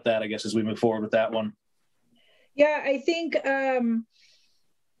think about that, I guess, as we move forward with that one. Yeah, I think, and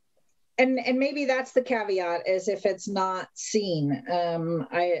maybe that's the caveat, is if it's not seen.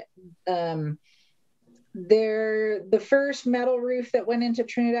 The first metal roof that went into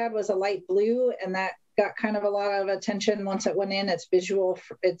Trinidad was a light blue, and that got kind of a lot of attention once it went in. It's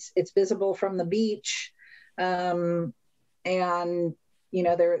visible from the beach, and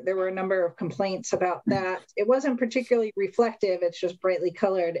there were a number of complaints about that. It wasn't particularly reflective; it's just brightly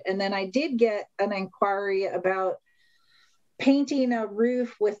colored. And then I did get an inquiry about painting a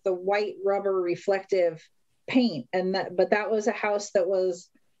roof with the white rubber reflective paint, but that was a house that was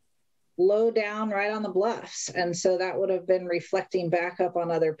low down right on the bluffs, and so that would have been reflecting back up on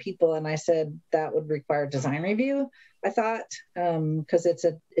other people, and I said that would require design review, I thought, because it's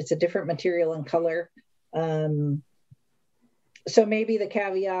a different material and color. So maybe the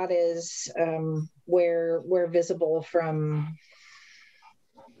caveat is where visible from,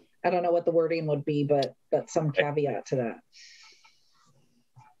 I don't know what the wording would be, but some caveat to that.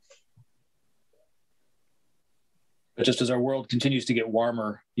 But just as our world continues to get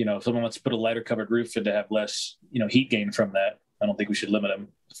warmer, if someone wants to put a lighter covered roof and to have less, heat gain from that, I don't think we should limit them.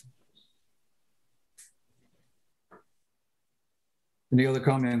 Any other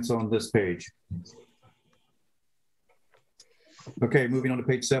comments on this page? Okay, moving on to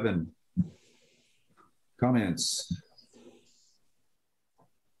page 7. Comments.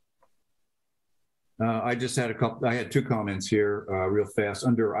 I had 2 comments here real fast.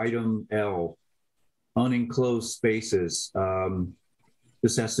 Under item L, unenclosed spaces.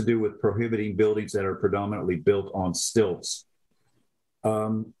 This has to do with prohibiting buildings that are predominantly built on stilts.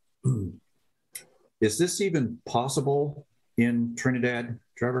 Is this even possible in Trinidad,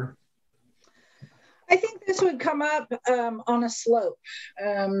 Trevor? I think this would come up on a slope.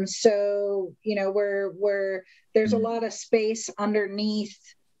 So, where there's a lot of space underneath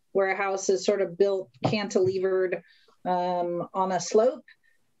where a house is sort of built cantilevered on a slope.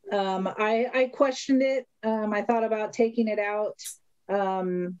 I questioned it. I thought about taking it out.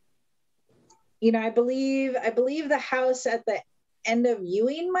 I believe the house at the end of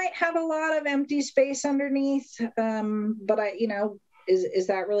Ewing might have a lot of empty space underneath. But is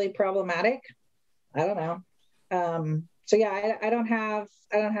that really problematic? I don't know. So yeah, I don't have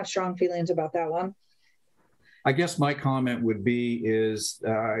strong feelings about that one. I guess my comment would be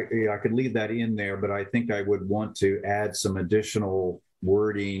I could leave that in there, but I think I would want to add some additional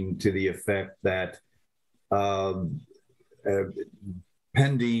wording to the effect that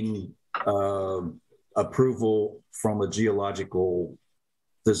pending approval from a geological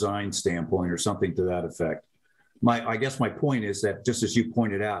design standpoint or something to that effect. I guess my point is that, just as you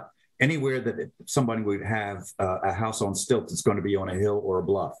pointed out, anywhere that somebody would have a house on stilts, it's going to be on a hill or a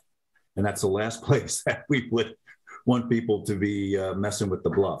bluff. And that's the last place that we would want people to be messing with the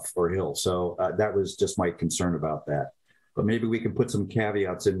bluff or hill. So that was just my concern about that. But maybe we can put some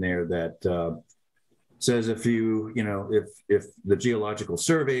caveats in there that says if the geological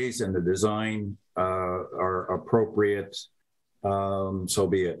surveys and the design are appropriate, so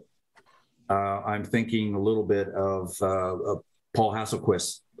be it. I'm thinking a little bit of Paul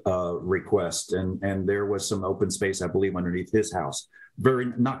Hasselquist's request, and there was some open space, I believe, underneath his house.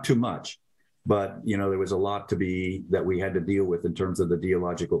 Not too much, but there was a lot that we had to deal with in terms of the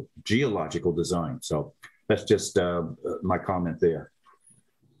geological design. So that's just my comment there.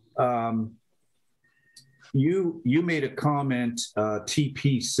 You made a comment,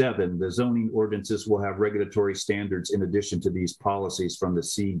 TP7, the zoning ordinances will have regulatory standards in addition to these policies from the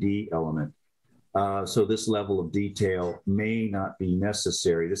CD element. So this level of detail may not be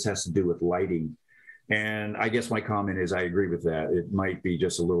necessary. This has to do with lighting. And I guess my comment is I agree with that. It might be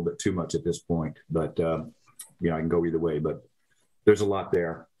just a little bit too much at this point, but I can go either way, but there's a lot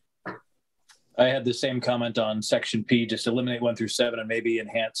there. I had the same comment on section P, just eliminate 1 through 7 and maybe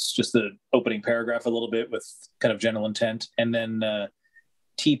enhance just the opening paragraph a little bit with kind of general intent. And then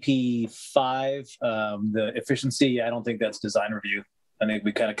TP5, the efficiency, I don't think that's design review. I think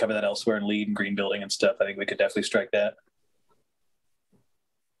we kind of cover that elsewhere in LEED and green building and stuff. I think we could definitely strike that.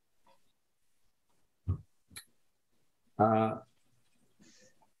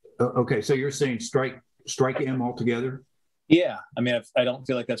 Okay, so you're saying strike M altogether? Yeah, I mean, I don't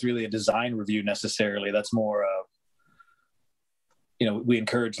feel like that's really a design review necessarily. That's more of, we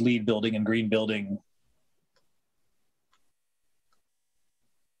encourage LEED building and green building.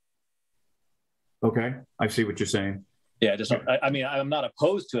 Okay, I see what you're saying. Yeah, just I mean, I'm not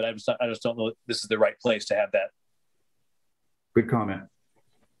opposed to it. I just don't know if this is the right place to have that. Good comment.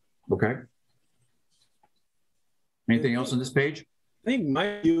 Okay. Anything else on this page? I think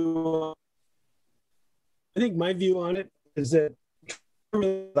my view on it is that I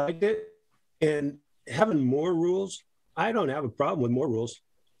really liked it, and having more rules, I don't have a problem with more rules.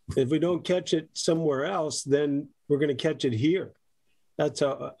 If we don't catch it somewhere else, then we're going to catch it here. That's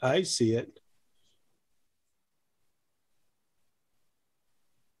how I see it.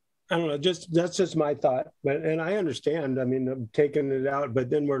 I don't know, that's just my thought. And I understand. I mean, I'm taking it out, but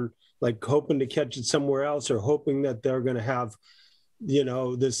then we're like hoping to catch it somewhere else, or hoping that they're going to have,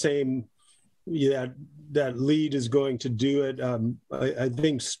 the same, that lead is going to do it. I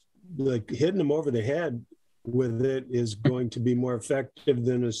think like hitting them over the head with it is going to be more effective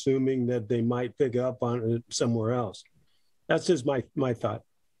than assuming that they might pick up on it somewhere else. That's just my thought.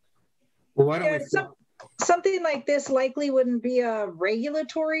 Well, why don't we? Something like this likely wouldn't be a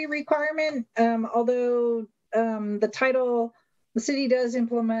regulatory requirement, although the city does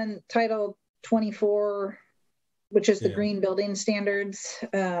implement Title 24, which is the green building standards.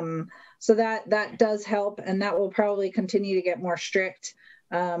 So that does help, and that will probably continue to get more strict.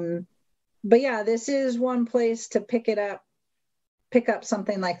 But yeah, this is one place to pick up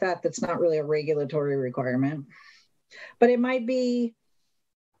something like that that's not really a regulatory requirement. But it might be,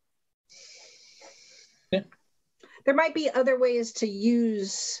 there might be other ways to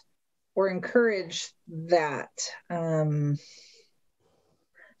use or encourage that.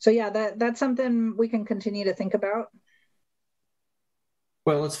 So yeah, that's something we can continue to think about.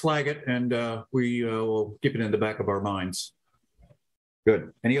 Well, let's flag it, and we will keep it in the back of our minds.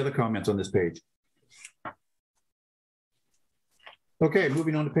 Good. Any other comments on this page? Okay,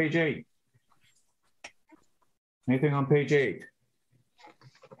 moving on to page 8. Anything on page 8?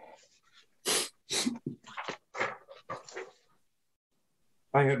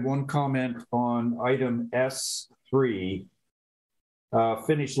 I had one comment on item S3.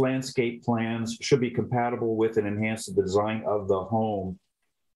 Finished landscape plans should be compatible with and enhance the design of the home.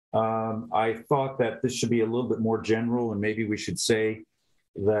 I thought that this should be a little bit more general, and maybe we should say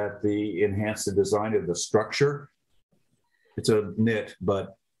that enhance the design of the structure. It's a nit,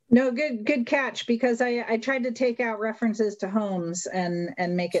 but no, good catch, because I tried to take out references to homes and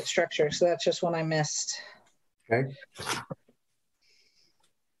make it structure. So that's just one I missed. Okay.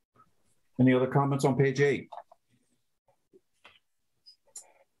 Any other comments on page 8?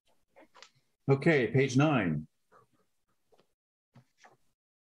 Okay, page 9.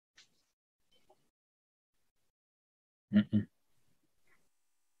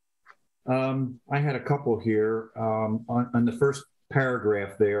 I had a couple here. On the first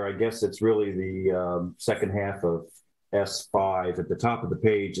paragraph there, I guess it's really the second half of S5. At the top of the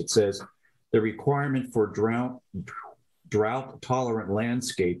page, it says, the requirement for drought-tolerant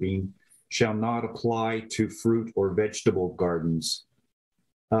landscaping shall not apply to fruit or vegetable gardens.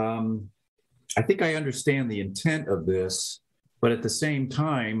 I think I understand the intent of this, but at the same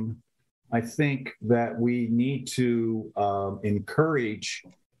time, I think that we need to encourage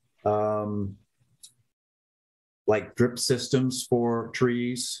like drip systems for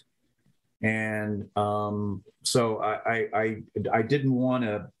trees. And so I didn't want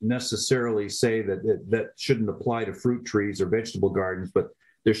to necessarily say that shouldn't apply to fruit trees or vegetable gardens, but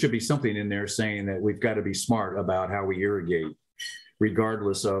there should be something in there saying that we've got to be smart about how we irrigate,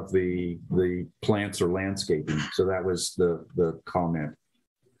 regardless of the plants or landscaping. So that was the comment.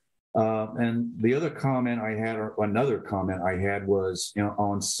 And the other comment I had, or another comment I had, was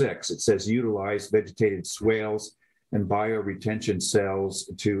on 6. It says utilize vegetated swales and bioretention cells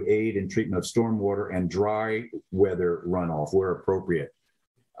to aid in treatment of stormwater and dry weather runoff where appropriate.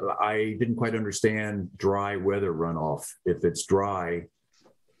 I didn't quite understand dry weather runoff. If it's dry,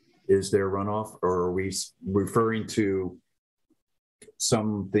 is there runoff, or are we referring to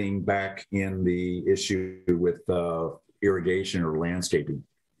something back in the issue with irrigation or landscaping?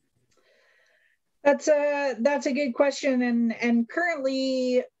 That's a good question, and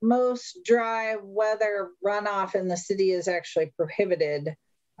currently most dry weather runoff in the city is actually prohibited.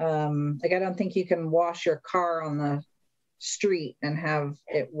 Like I don't think you can wash your car on the street and have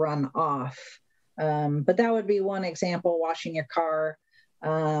it run off. But that would be one example: washing your car,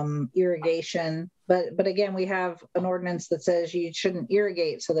 irrigation. But again, we have an ordinance that says you shouldn't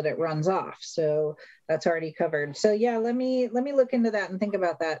irrigate so that it runs off. So that's already covered. So yeah, let me look into that and think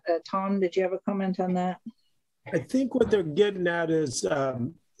about that. Tom, did you have a comment on that? I think what they're getting at is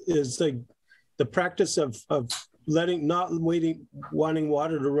like the practice of wanting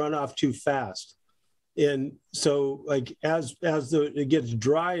water to run off too fast. And so like as it gets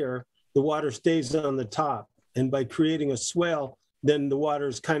drier, the water stays on the top. And by creating a swell, then the water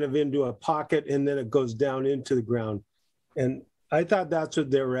is kind of into a pocket and then it goes down into the ground. And I thought that's what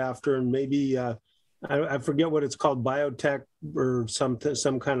they were after. And maybe, I forget what it's called, biotech or some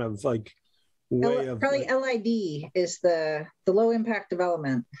kind of like way of. Probably LID is the low impact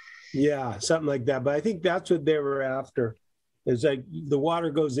development. Yeah, something like that. But I think that's what they were after, is like the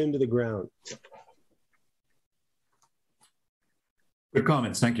water goes into the ground. Good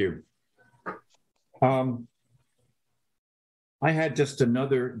comments. Thank you. I had just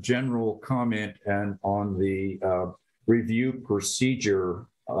another general comment on the review procedure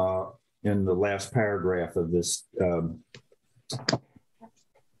in the last paragraph of this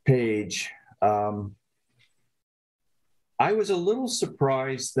page. I was a little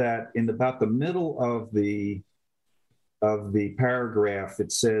surprised that in about the middle of the paragraph,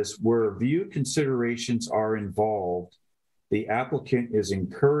 it says, where review considerations are involved, the applicant is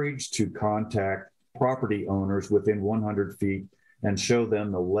encouraged to contact property owners within 100 feet and show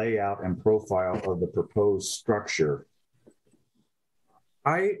them the layout and profile of the proposed structure.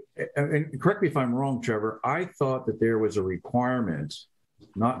 And correct me if I'm wrong, Trevor, I thought that there was a requirement,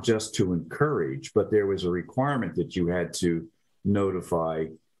 not just to encourage, but there was a requirement that you had to notify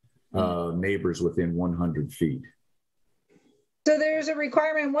neighbors within 100 feet. So there's a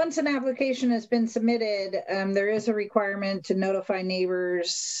requirement, once an application has been submitted, there is a requirement to notify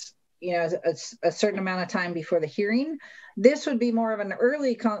neighbors, a certain amount of time before the hearing. This would be more of an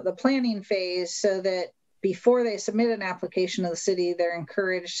early, the planning phase, so that before they submit an application to the city, they're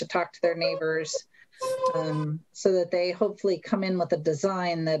encouraged to talk to their neighbors so that they hopefully come in with a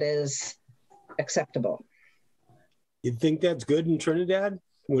design that is acceptable. You think that's good in Trinidad?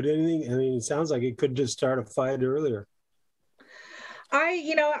 Would anything, it sounds like it could just start a fight earlier.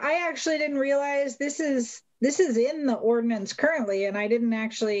 I actually didn't realize this is in the ordinance currently, and I didn't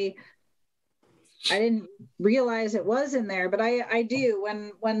realize it was in there, but I do.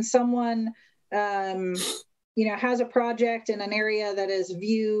 When someone has a project in an area that is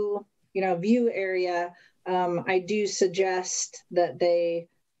view area, I do suggest that they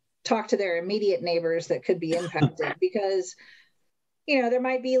talk to their immediate neighbors that could be impacted, because there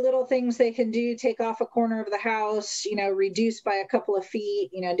might be little things they can do, take off a corner of the house, reduce by a couple of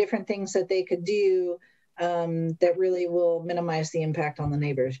feet, different things that they could do that really will minimize the impact on the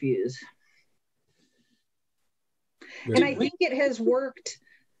neighbors' views. And I think it has worked.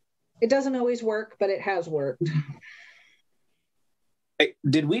 It doesn't always work, but it has worked.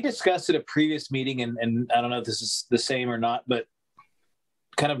 Did we discuss at a previous meeting, and I don't know if this is the same or not, but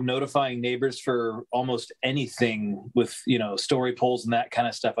kind of notifying neighbors for almost anything with, story poles and that kind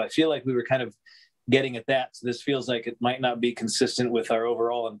of stuff? I feel like we were kind of getting at that. So this feels like it might not be consistent with our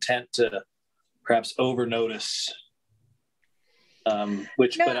overall intent to perhaps over notice. I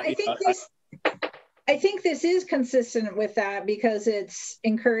think this is consistent with that, because it's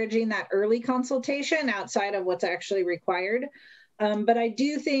encouraging that early consultation outside of what's actually required. But I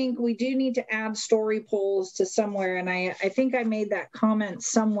do think we do need to add story poles to somewhere. And I think I made that comment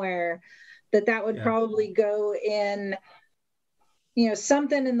somewhere that would probably go in,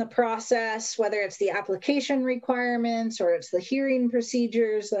 something in the process, whether it's the application requirements or it's the hearing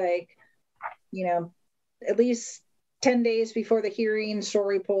procedures, like, at least 10 days before the hearing,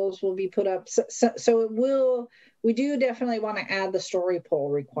 story poles will be put up. So we do definitely want to add the story pole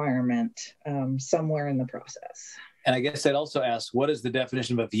requirement somewhere in the process. And I guess I'd also ask, what is the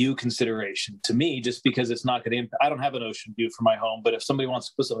definition of a view consideration? To me, just because it's not going to I don't have an ocean view for my home, but if somebody wants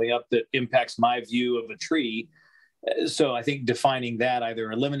to put something up that impacts my view of a tree, so I think defining that,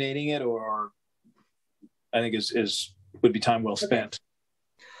 either eliminating it or I think would be time well spent.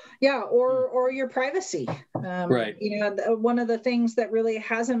 Yeah, or your privacy. Right. One of the things that really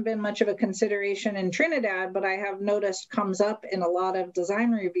hasn't been much of a consideration in Trinidad, but I have noticed comes up in a lot of design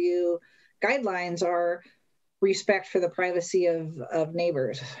review guidelines, are respect for the privacy of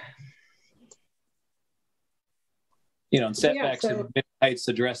neighbors. And setbacks and heights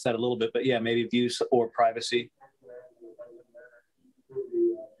address that a little bit, but yeah, maybe views or privacy.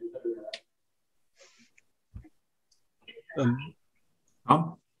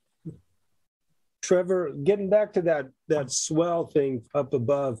 Trevor, getting back to that swell thing up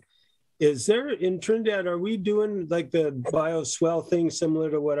above, is there in Trinidad, are we doing like the bioswell thing similar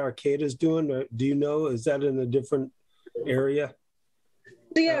to what Arcata's doing? Or do you know, is that in a different area?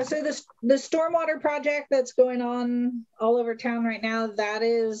 So the stormwater project that's going on all over town right now, that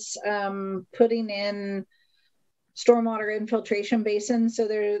is putting in stormwater infiltration basins. So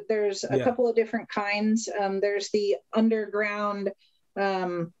there's a couple of different kinds. There's the underground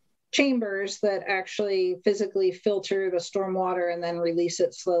chambers that actually physically filter the stormwater and then release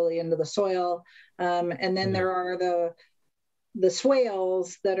it slowly into the soil. And then there are the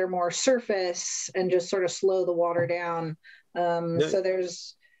swales that are more surface and just sort of slow the water down. So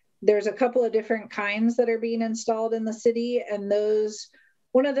there's a couple of different kinds that are being installed in the city. And those,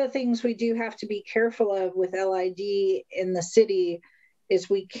 one of the things we do have to be careful of with LID in the city is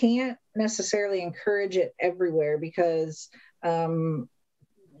we can't necessarily encourage it everywhere, because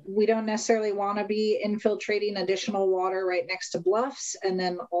we don't necessarily want to be infiltrating additional water right next to bluffs, and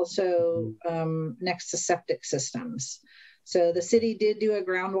then also next to septic systems. So the city did do a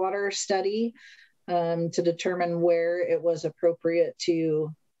groundwater study to determine where it was appropriate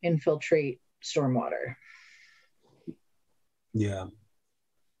to infiltrate stormwater. Yeah,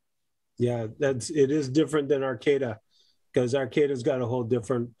 it is different than Arcata, because Arcata's got a whole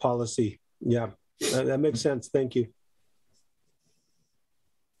different policy. Yeah, that makes sense. Thank you.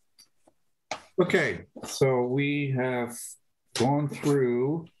 Okay, so we have gone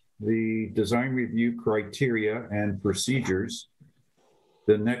through the design review criteria and procedures.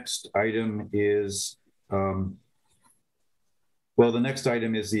 The next item is, the next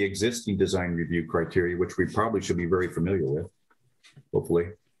item is the existing design review criteria, which we probably should be very familiar with,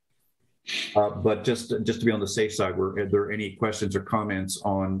 hopefully. But just to be on the safe side, are there any questions or comments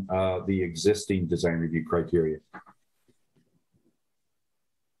on the existing design review criteria?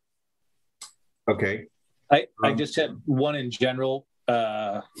 Okay. I just had one in general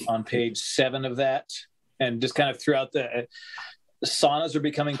on page 7 of that, and just kind of throughout the saunas are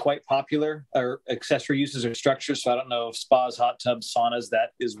becoming quite popular, or accessory uses or structures. So I don't know if spas, hot tubs, saunas,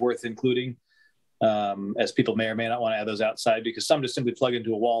 that is worth including, as people may or may not want to add those outside, because some just simply plug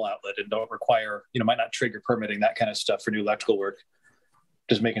into a wall outlet and don't require, might not trigger permitting, that kind of stuff for new electrical work.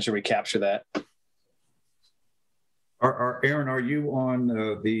 Just making sure we capture that. Aaron, are you on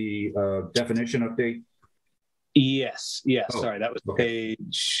the definition update? Yes. Oh, Sorry, that was okay.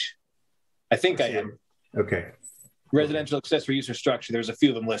 page. I think I am. Okay. Residential accessory use or structure. There's a few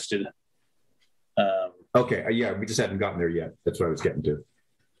of them listed. Okay. Yeah, we just haven't gotten there yet. That's what I was getting to.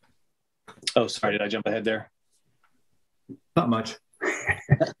 Oh, sorry. Did I jump ahead there? Not much.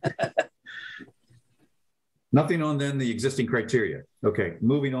 Nothing on then the existing criteria. Okay.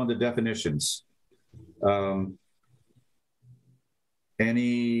 Moving on to definitions.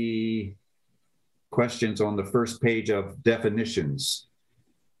 Any questions on the first page of definitions,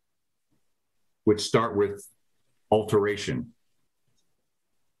 which start with alteration?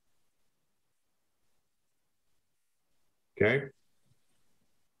 Okay.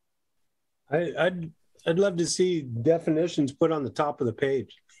 I'd love to see definitions put on the top of the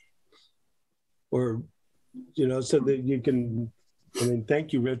page, or so that you can. I mean,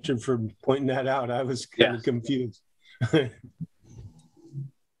 thank you, Richard, for pointing that out. I was kind of confused.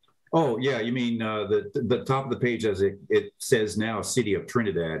 Oh yeah, you mean the top of the page as it says now, City of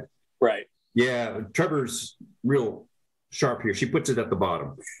Trinidad. Right. Yeah, Trevor's real sharp here. She puts it at the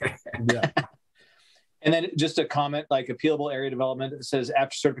bottom. Yeah. And then just a comment, like appealable area development, it says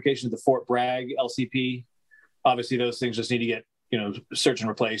after certification of the Fort Bragg LCP. Obviously, those things just need to get, search and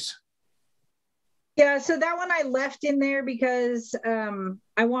replace. Yeah, so that one I left in there because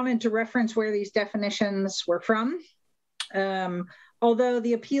I wanted to reference where these definitions were from. Although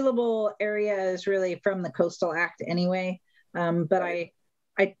the appealable area is really from the Coastal Act anyway. But I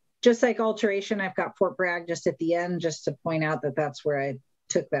just like alteration, I've got Fort Bragg just at the end, just to point out that that's where I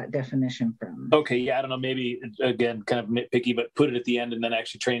took that definition from. Okay, yeah, I don't know, maybe, again, kind of nitpicky, but put it at the end and then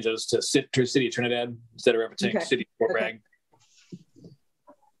actually change those to City of Trinidad instead of referencing City of Fort Bragg.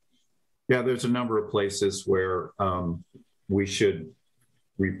 Yeah, there's a number of places where we should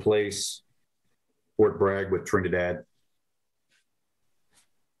replace Fort Bragg with Trinidad.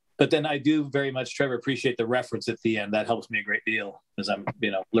 But then I do very much, Trevor, appreciate the reference at the end. That helps me a great deal as I'm,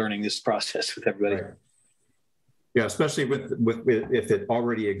 learning this process with everybody. Right. Yeah, especially with if it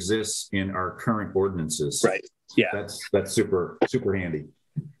already exists in our current ordinances. Right. Yeah. That's super handy.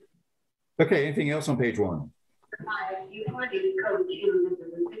 Okay. Anything else on page 1? Utility code 2. This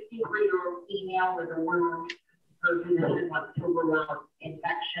is a 63-year-old female with a wound. Her condition was to rule out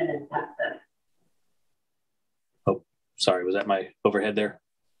infection and sepsis. Oh, sorry. Was that my overhead there?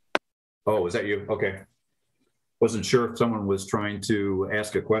 Oh, is that you? Okay. Wasn't sure if someone was trying to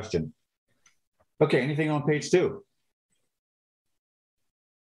ask a question. Okay, anything on page 2?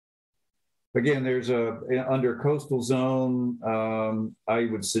 Again, there's under coastal zone, I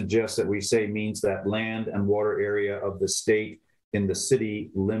would suggest that we say means that land and water area of the state in the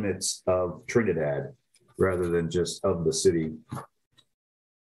city limits of Trinidad, rather than just of the city.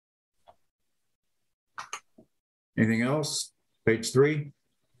 Anything else? Page 3?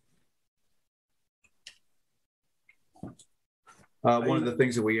 One of the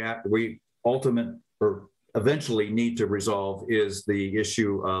things that we eventually need to resolve is the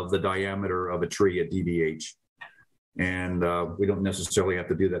issue of the diameter of a tree at DVH. And we don't necessarily have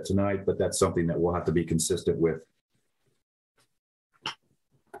to do that tonight, but that's something that we'll have to be consistent with.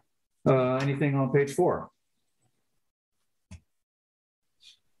 Anything on page 4?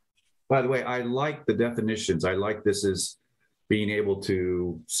 By the way, I like the definitions. I like this as being able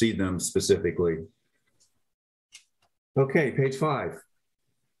to see them specifically. Okay, page 5.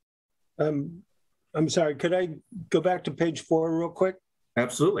 I'm sorry, could I go back to page 4 real quick?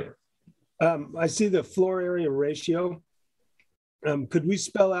 Absolutely. I see the floor area ratio. Could we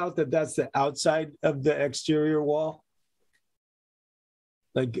spell out that that's the outside of the exterior wall?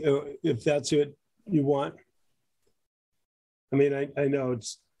 Like if that's what you want? I mean, I know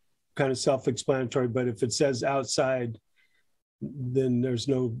it's kind of self-explanatory, but if it says outside, then there's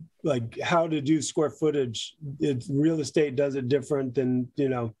no, like, how to do square footage. Real estate does it different than, you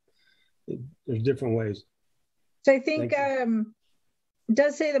know, there's different ways. So I think it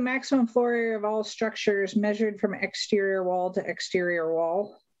does say the maximum floor area of all structures measured from exterior wall to exterior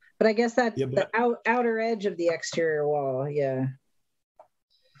wall. But I guess that's the outer edge of the exterior wall. Yeah.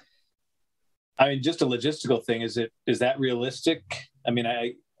 I mean, just a logistical thing. Is that realistic? I mean,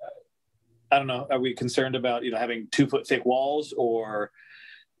 I don't know. Are we concerned about, you know, having 2-foot thick walls, or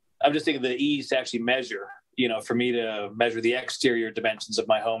I'm just thinking the ease to actually measure, you know, for me to measure the exterior dimensions of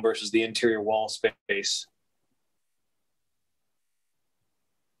my home versus the interior wall space.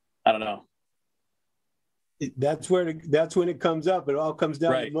 I don't know. That's when it comes up. It all comes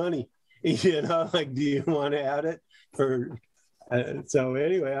down to money. You know, like, do you want to add it? Or so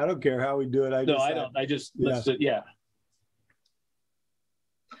anyway, I don't care how we do it. I don't. I just yeah.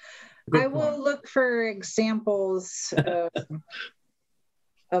 I will look for examples of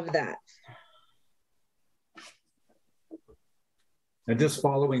that. And just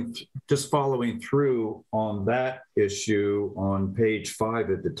following through on that issue on page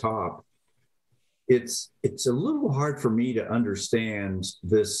 5 at the top, it's a little hard for me to understand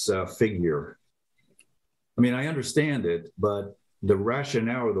this figure. I mean, I understand it, but the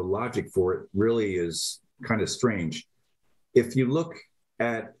rationale or the logic for it really is kind of strange. If you look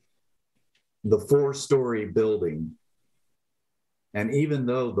at the 4-story building, and even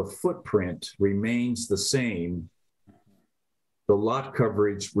though the footprint remains the same, the lot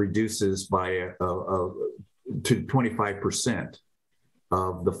coverage reduces by to 25%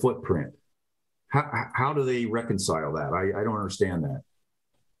 of the footprint. How do they reconcile that? I don't understand that.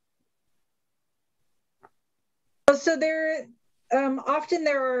 So there, often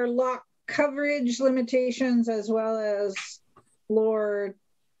there are lot coverage limitations as well as floor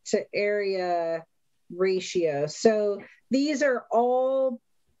to area ratio. So these are all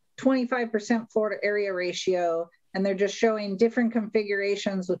 25% floor to area ratio, and they're just showing different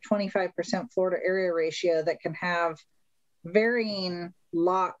configurations with 25% floor to area ratio that can have varying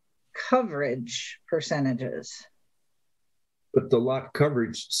lot coverage percentages. But the lot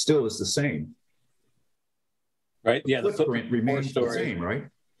coverage still is the same. Right? Yeah, the footprint remains the same, right?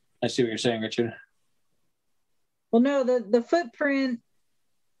 I see what you're saying, Richard. Well, no, the footprint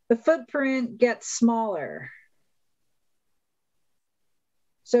gets smaller.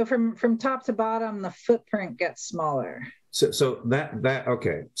 So from top to bottom, the footprint gets smaller. So that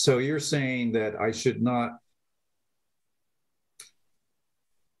okay. So you're saying that I should not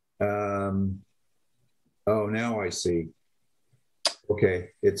oh, now I see. Okay,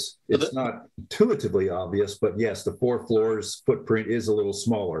 it's not intuitively obvious, but yes, the 4 floors footprint is a little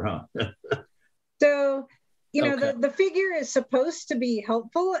smaller, huh? So, you know, the figure is supposed to be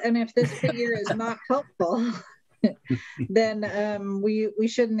helpful, and if this figure is not helpful, then we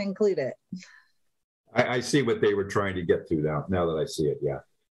shouldn't include it. I see what they were trying to get to now that I see it, yeah.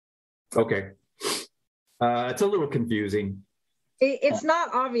 Okay. It's a little confusing. It's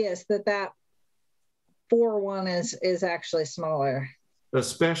not obvious that 4-1 is actually smaller.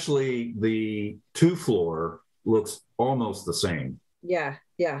 Especially the 2-floor looks almost the same. Yeah,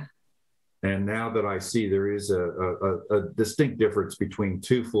 yeah. And now that I see there is a distinct difference between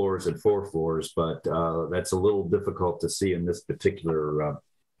 2 floors and 4 floors, but that's a little difficult to see in this particular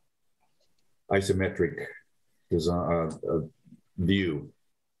isometric design, view.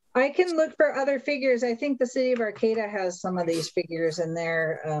 I can look for other figures. I think the city of Arcata has some of these figures in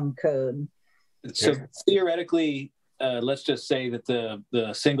their code. So theoretically, let's just say that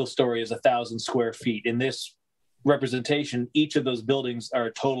the single story is 1,000 square feet. In this representation, each of those buildings are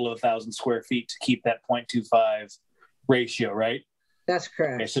a total of 1,000 square feet to keep that 0.25 ratio, right? That's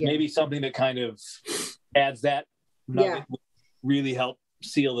correct. Okay, so maybe something that kind of adds that nugget would really help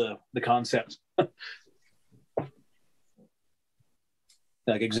seal the concept.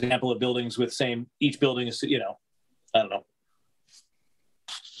 like example of buildings with each building is, I don't know.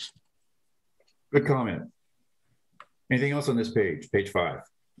 Good comment. Anything else on this page? Page 5.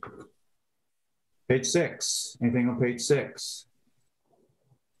 Page 6. Anything on page 6?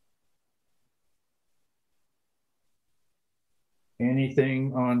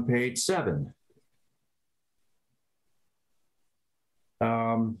 Anything on page 7?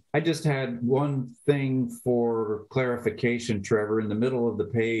 I just had one thing for clarification, Trevor. In the middle of the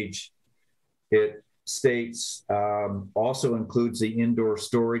page, it states also includes the indoor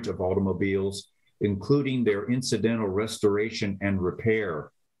storage of automobiles, including their incidental restoration and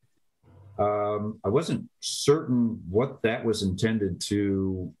repair. I wasn't certain what that was intended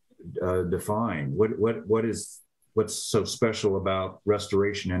to define. What's so special about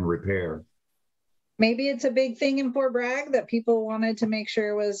restoration and repair? Maybe it's a big thing in Fort Bragg that people wanted to make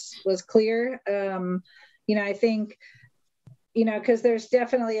sure was clear. I think, because there's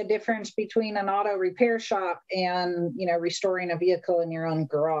definitely a difference between an auto repair shop and, restoring a vehicle in your own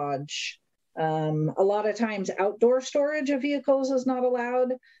garage. A lot of times outdoor storage of vehicles is not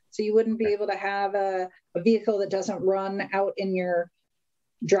allowed. So you wouldn't be able to have a vehicle that doesn't run out in your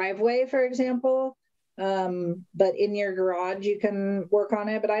driveway, for example. But in your garage, you can work on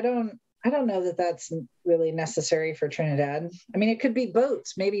it. But I don't know that that's really necessary for Trinidad. I mean, it could be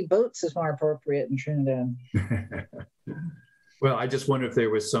boats. Maybe boats is more appropriate in Trinidad. Well, I just wonder if there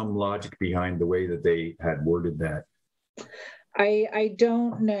was some logic behind the way that they had worded that. I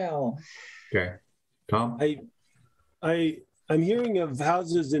don't know. Okay. Tom? I'm hearing of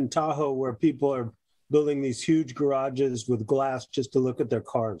houses in Tahoe where people are building these huge garages with glass just to look at their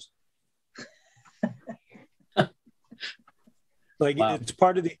cars. Like wow. It's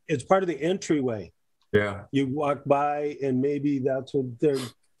part of the entryway. Yeah. You walk by and maybe that's what they're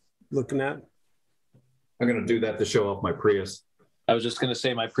looking at. I'm going to do that to show off my Prius. I was just going to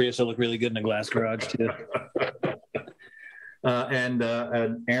say my Prius will look really good in a glass garage too. And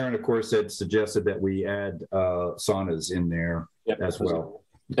Aaron, of course, had suggested that we add saunas in there as well.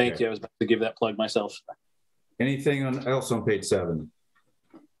 Thank you. I was about to give that plug myself. Anything else on page 7?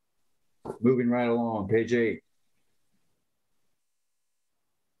 Moving right along, page 8.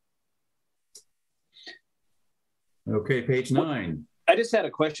 Okay, page 9. I just had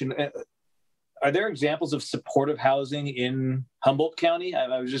a question. Are there examples of supportive housing in Humboldt County?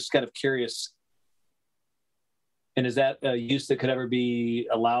 I was just kind of curious. And is that a use that could ever be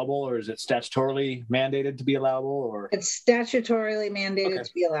allowable, or is it statutorily mandated to be allowable? Or it's statutorily mandated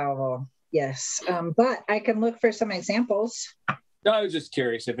to be allowable, yes. But I can look for some examples. No, I was just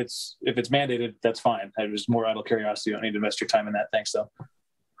curious. If it's mandated, that's fine. I was more idle curiosity. You don't need to invest your time in that. Thanks, though.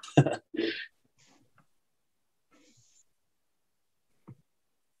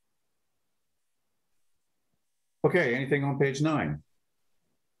 Okay, anything on page 9?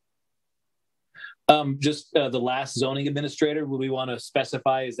 Just the last zoning administrator, would we want to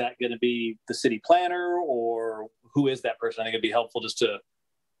specify, is that going to be the city planner, or who is that person? I think it'd be helpful just to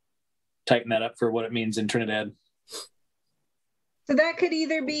tighten that up for what it means in Trinidad. So that could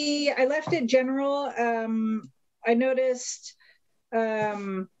either be, I left it general. I noticed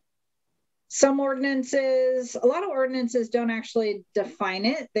some ordinances, a lot of ordinances don't actually define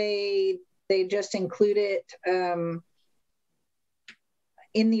it. They just include it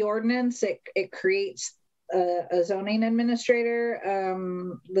in the ordinance. It creates a zoning administrator.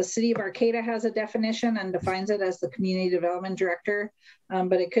 The city of Arcata has a definition and defines it as the community development director,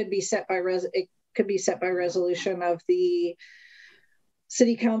 but it could be set by resolution of the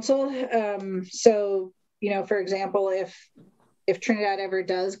city council. So, for example, if Trinidad ever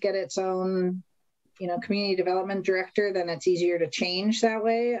does get its own community development director, then it's easier to change that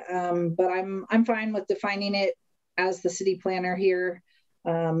way. But I'm fine with defining it as the city planner here.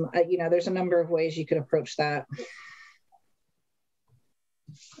 There's a number of ways you could approach that.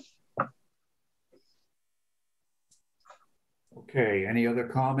 Okay, any other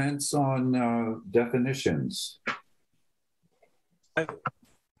comments on definitions?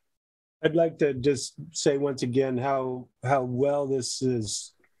 I'd like to just say once again how well this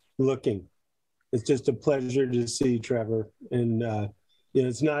is looking. It's just a pleasure to see, Trevor. And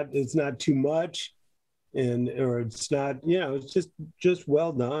it's not too much, or it's not, it's just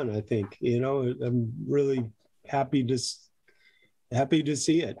well done. I think I'm really happy to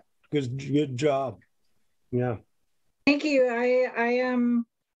see it. Good job. Yeah. Thank you.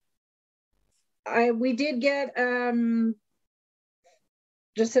 We did get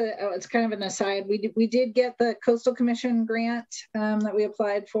it's kind of an aside. We did get the Coastal Commission grant that we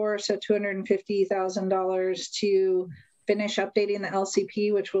applied for, so $250,000 to finish updating the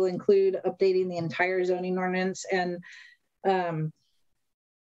LCP, which will include updating the entire zoning ordinance. And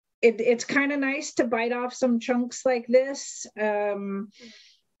it's kind of nice to bite off some chunks like this and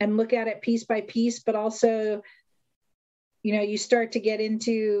look at it piece by piece, but also, you start to get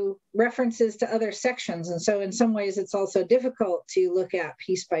into references to other sections. And so in some ways it's also difficult to look at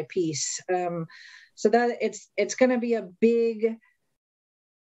piece by piece. So that it's going to be a big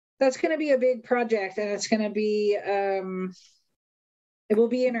project, and it's going to be, it will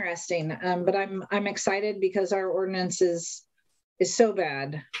be interesting. But I'm excited because our ordinance is so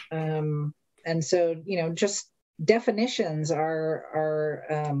bad. And so, just definitions are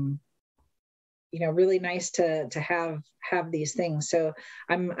really nice to have these things. So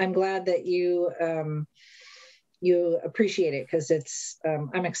I'm glad that you appreciate it, because it's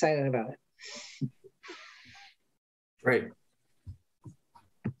I'm excited about it. Great.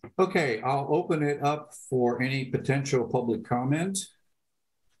 Okay, I'll open it up for any potential public comment.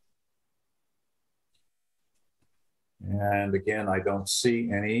 And again, I don't see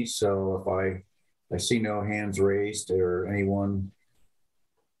any, so if I see no hands raised or anyone.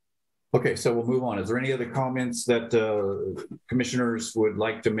 Okay, so we'll move on. Is there any other comments that commissioners would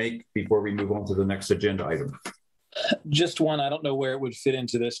like to make before we move on to the next agenda item? Just one. I don't know where it would fit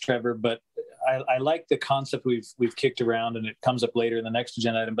into this, Trevor, but I like the concept we've kicked around, and it comes up later in the next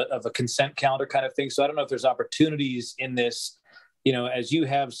agenda item, but of a consent calendar kind of thing. So I don't know if there's opportunities in this, as you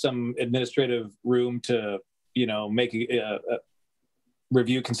have some administrative room to, make a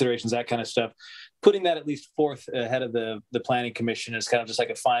review considerations, that kind of stuff, putting that at least forth ahead of the planning commission is kind of just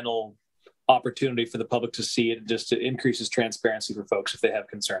like a final opportunity for the public to see it, just to increases transparency for folks if they have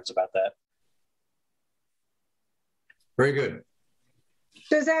concerns about that. Very good.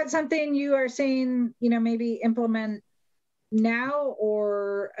 So is that something you are saying, maybe implement now,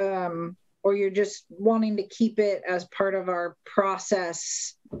 or you're just wanting to keep it as part of our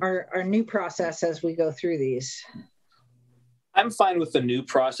process, our new process as we go through these? I'm fine with the new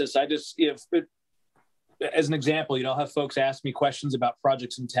process. I just, as an example, I'll have folks ask me questions about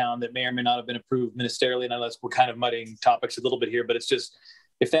projects in town that may or may not have been approved ministerially, and unless we're kind of muddying topics a little bit here, but it's just,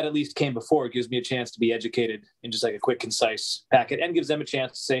 if that at least came before, it gives me a chance to be educated in just like a quick, concise packet, and gives them a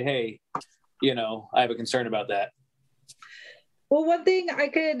chance to say, hey, I have a concern about that. Well, one thing I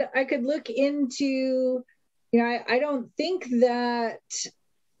could look into, I don't think that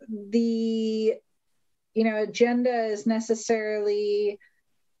the, agenda is necessarily,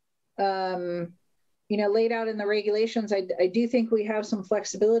 laid out in the regulations. I do think we have some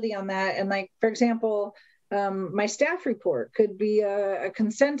flexibility on that. And like, for example, my staff report could be a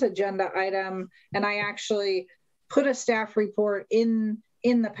consent agenda item, and I actually put a staff report in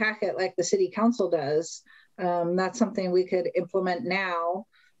the packet like the city council does. That's something we could implement now,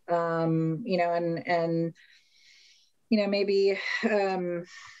 and maybe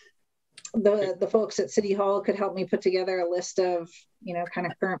the folks at City Hall could help me put together a list of, kind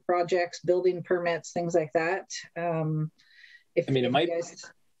of current projects, building permits, things like that.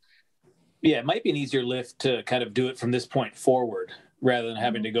 It might be an easier lift to kind of do it from this point forward, rather than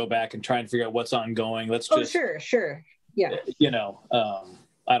having to go back and try and figure out what's ongoing. Let's just, sure. Yeah.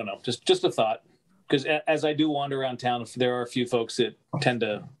 I don't know, just a thought. Because as I do wander around town, there are a few folks that tend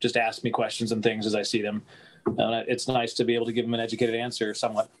to just ask me questions and things as I see them. It's nice to be able to give them an educated answer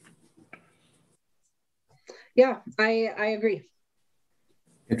somewhat. Yeah, I agree.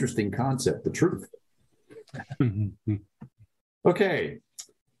 Interesting concept, the truth. Okay.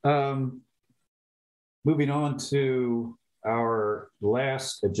 Moving on to our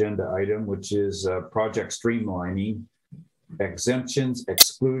last agenda item, which is project streamlining, exemptions,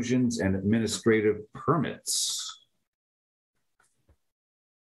 exclusions, and administrative permits.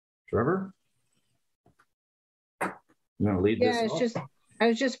 Trevor? You want to lead this off? I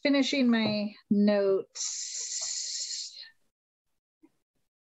was just finishing my notes.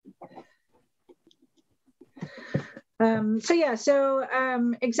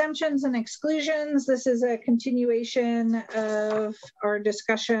 Exemptions and exclusions. This is a continuation of our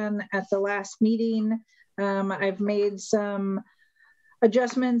discussion at the last meeting. I've made some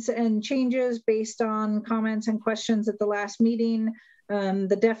adjustments and changes based on comments and questions at the last meeting.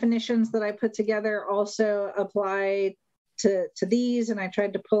 The definitions that I put together also apply to these, and I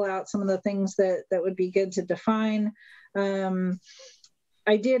tried to pull out some of the things that would be good to define.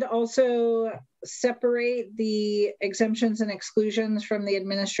 I did also separate the exemptions and exclusions from the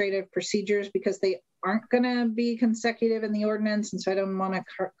administrative procedures because they aren't going to be consecutive in the ordinance, and so I don't want to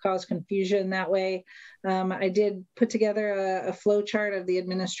cause confusion that way. I did put together a flow chart of the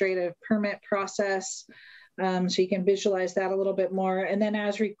administrative permit process, so you can visualize that a little bit more. And then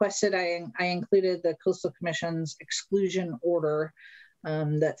as requested, I included the Coastal Commission's exclusion order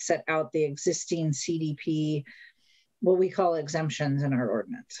that set out the existing CDP what we call exemptions in our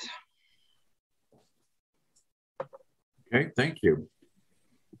ordinance. Okay, thank you.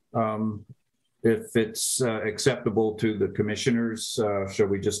 If it's acceptable to the commissioners, shall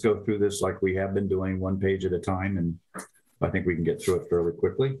we just go through this like we have been doing, one page at a time? And I think we can get through it fairly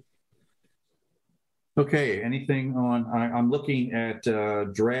quickly. Okay, anything on, I'm looking at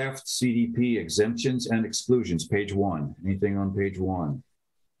draft CDP exemptions and exclusions, page 1. Anything on page 1?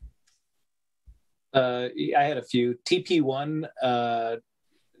 I had a few. TP1,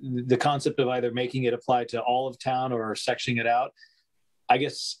 the concept of either making it apply to all of town or sectioning it out, I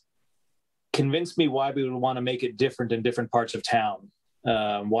guess, convince me why we would want to make it different in different parts of town.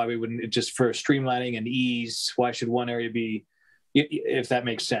 Why we wouldn't, just for streamlining and ease, why should one area be, if that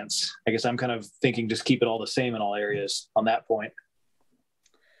makes sense? I guess I'm kind of thinking just keep it all the same in all areas on that point.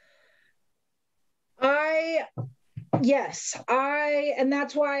 Yes, and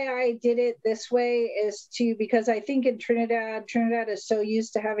that's why I did it this way, is because I think in Trinidad is so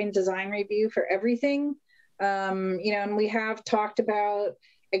used to having design review for everything. And we have talked about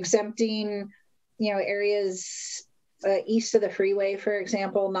exempting, areas east of the freeway, for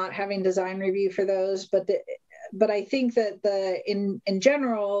example, not having design review for those. But I think that in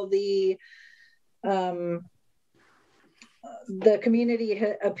general, the community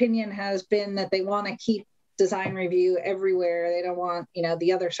opinion has been that they want to keep design review everywhere. They don't want,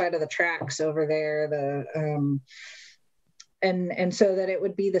 the other side of the tracks over there, and so that it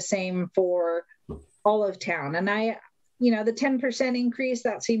would be the same for all of town. And the 10% increase,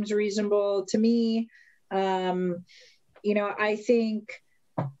 that seems reasonable to me. I think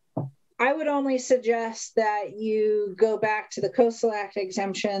I would only suggest that you go back to the Coastal Act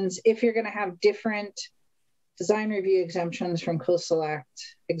exemptions if you're going to have different design review exemptions from Coastal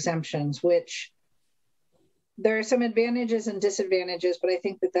Act exemptions, which there are some advantages and disadvantages, but I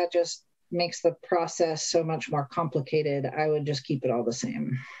think that just makes the process so much more complicated. I would just keep it all the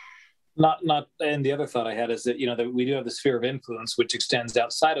same. And the other thought I had is that, that we do have the sphere of influence, which extends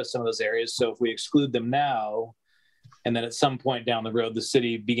outside of some of those areas. So if we exclude them now, and then at some point down the road, the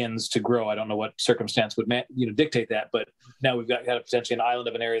city begins to grow, I don't know what circumstance would dictate that, but now we've got potentially an island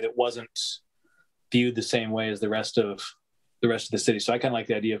of an area that wasn't viewed the same way as the rest of the city. So I kind of like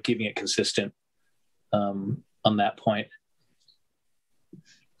the idea of keeping it consistent on that point.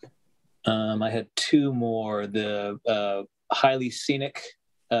 I had 2 more. The highly scenic.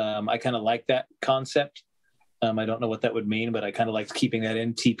 I kind of like that concept. I don't know what that would mean, but I kind of liked keeping that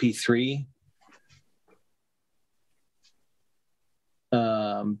in TP3.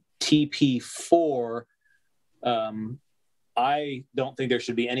 TP4, I don't think there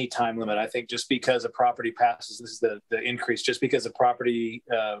should be any time limit. I think just because a property passes, this is the increase, just because a property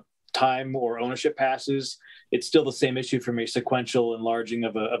time or ownership passes, it's still the same issue for me, sequential enlarging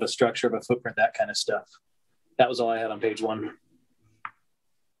of a structure, of a footprint, that kind of stuff. That was all I had on page 1.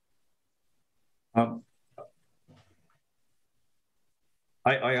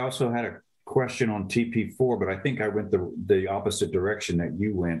 I also had a question on TP4, but I think I went the opposite direction that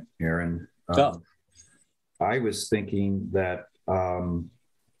you went, Aaron. I was thinking that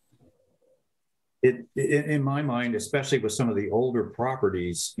in my mind, especially with some of the older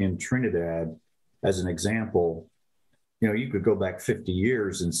properties in Trinidad, as an example, you could go back 50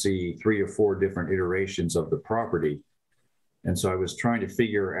 years and see 3 or 4 different iterations of the property. And so I was trying to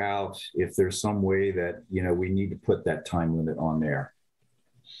figure out if there's some way that, we need to put that time limit on there.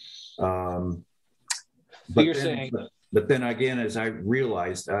 But then again, as I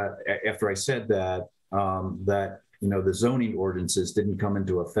realized after I said that, the zoning ordinances didn't come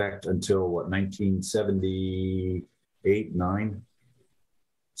into effect until 1978, 9.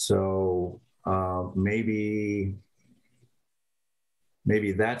 So maybe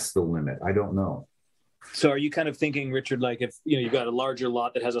that's the limit. I don't know. So are you kind of thinking, Richard, like if you've got a larger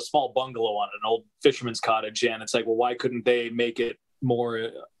lot that has a small bungalow on it, an old fisherman's cottage, and it's like, well, why couldn't they make it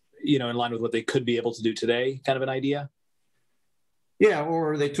more, in line with what they could be able to do today? Kind of an idea. Yeah,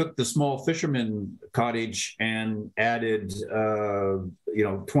 or they took the small fisherman cottage and added, 20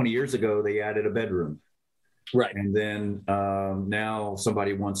 years ago, they added a bedroom. Right. And then now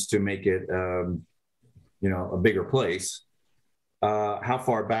somebody wants to make it, a bigger place. How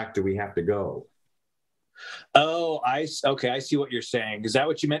far back do we have to go? Oh, I see what you're saying. Is that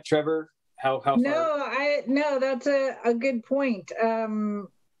what you meant, Trevor? How far? No, that's a good point.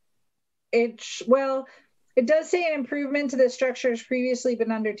 It does say an improvement to the structure has previously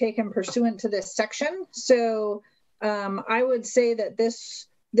been undertaken pursuant to this section. So I would say that this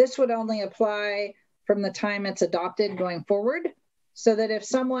would only apply from the time it's adopted going forward. So that if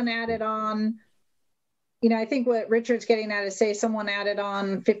someone added on, I think what Richard's getting at is, say someone added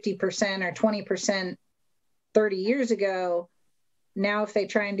on 50% or 20% 30 years ago. Now, if they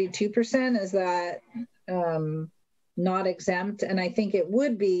try and do 2%, is that not exempt? And I think it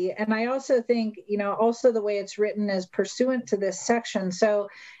would be. And I also think, also the way it's written is pursuant to this section. So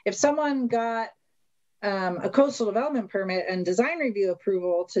if someone got a coastal development permit and design review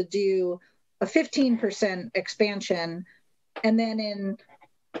approval to do a 15% expansion, and then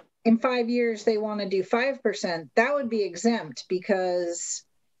in 5 years they want to do 5%, that would be exempt because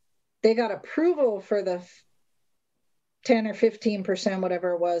they got approval for the 10 or 15%,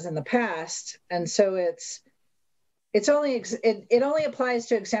 whatever it was in the past. And so it only applies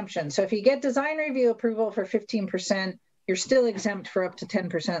to exemptions. So if you get design review approval for 15%, you're still exempt for up to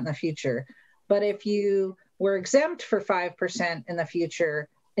 10% in the future. But if you were exempt for 5% in the future,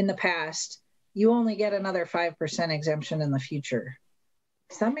 in the past, you only get another 5% exemption in the future.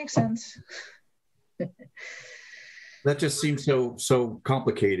 Does that make sense? That just seems so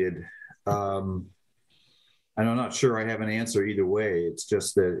complicated. And I'm not sure I have an answer either way. It's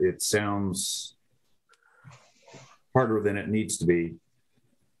just that it sounds harder than it needs to be.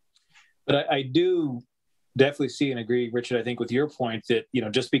 But I do definitely see and agree, Richard, I think with your point that,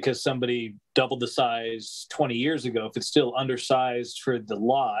 just because somebody doubled the size 20 years ago, if it's still undersized for the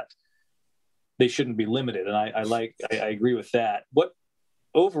lot, they shouldn't be limited. And I agree with that. What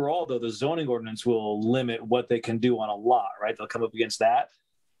overall, though, the zoning ordinance will limit what they can do on a lot, right? They'll come up against that.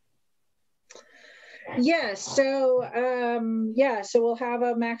 Yes. So, so we'll have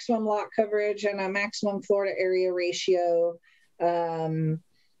a maximum lot coverage and a maximum floor to area ratio, right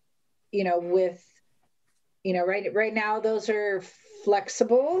now those are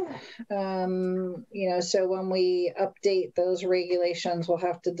flexible. So when we update those regulations, we'll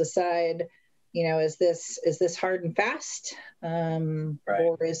have to decide, is this hard and fast, right,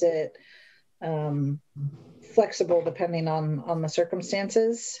 or is it flexible depending on the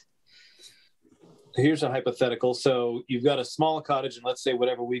circumstances? Here's a hypothetical. So you've got a small cottage, and let's say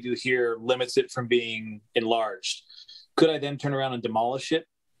whatever we do here limits it from being enlarged. Could I then turn around and demolish it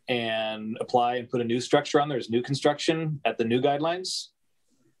and apply and put a new structure on there as new construction at the new guidelines?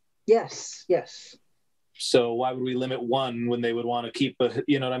 Yes. So why would we limit one when they would want to keep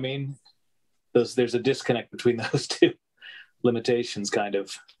you know what I mean? There's a disconnect between those two limitations, kind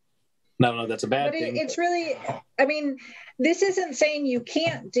of. I don't know if that's a bad thing. It's really, this isn't saying you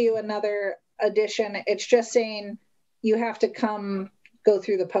can't do another addition. It's just saying you have to go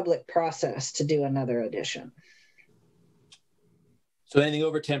through the public process to do another addition. So anything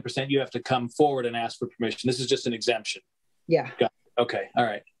over 10%, you have to come forward and ask for permission. This is just an exemption. Yeah. Got it. Okay. All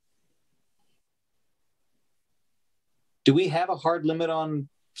right. Do we have a hard limit on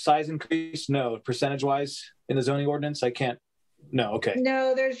size increase? No. Percentage wise in the zoning ordinance? No. Okay.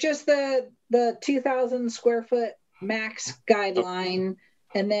 No, there's just the 2,000 square foot max guideline.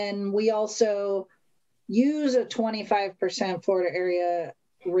 And then we also use a 25% floor to area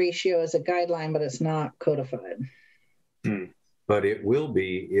ratio as a guideline, but it's not codified. But it will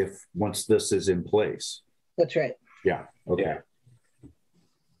be once this is in place. That's right. Yeah. Okay.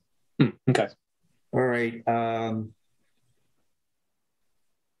 Yeah. Okay. All right.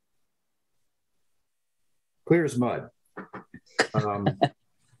 Clear as mud. But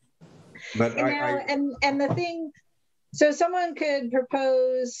and the thing, so someone could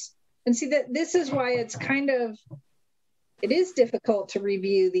propose, and see that this is why it is difficult to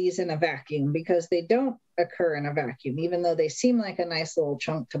review these in a vacuum, because they don't occur in a vacuum, even though they seem like a nice little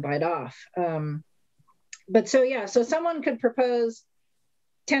chunk to bite off. So someone could propose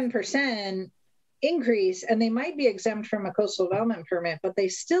 10% increase, and they might be exempt from a coastal development permit, but they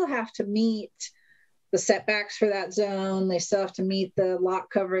still have to meet the setbacks for that zone. They still have to meet the lot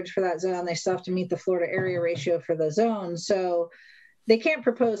coverage for that zone. They still have to meet the floor to area ratio for the zone. So they can't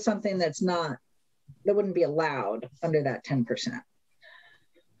propose something that wouldn't be allowed under that 10%.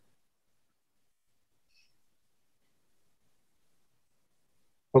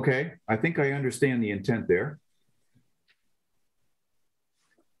 Okay, I think I understand the intent there.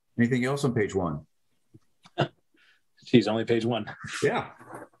 Anything else on page 1? Geez, only page 1. Yeah,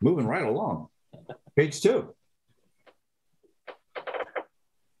 moving right along. Page 2.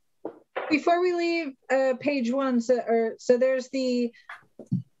 Before we leave page 1, so there's the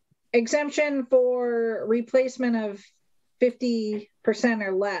exemption for replacement of 50%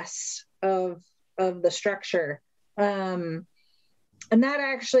 or less of the structure. And that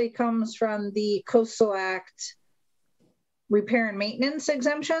actually comes from the Coastal Act repair and maintenance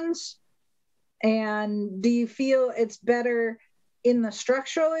exemptions. And do you feel it's better in the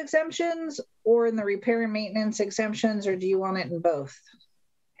structural exemptions or in the repair and maintenance exemptions, or do you want it in both?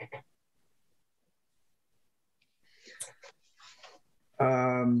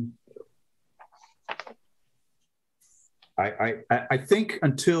 I think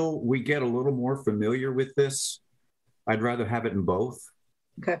until we get a little more familiar with this, I'd rather have it in both.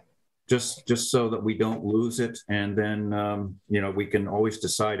 Okay. Just so that we don't lose it, and then we can always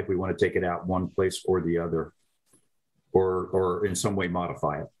decide if we want to take it out one place or the other, or in some way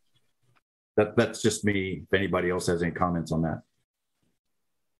modify it. That's just me. If anybody else has any comments on that.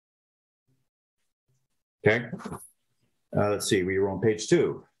 Okay. Let's see. We were on page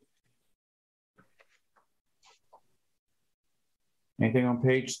 2. Anything on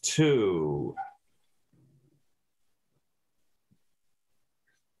page 2?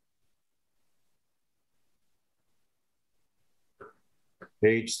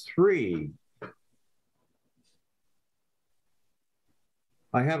 Page 3.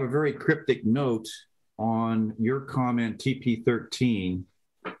 I have a very cryptic note on your comment, TP13.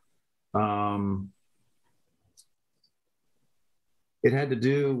 It had to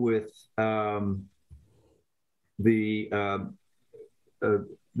do with the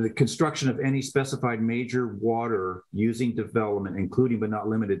construction of any specified major water using development, including but not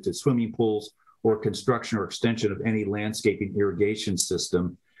limited to swimming pools or construction or extension of any landscaping irrigation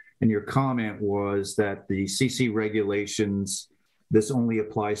system. And your comment was that the CC regulations, this only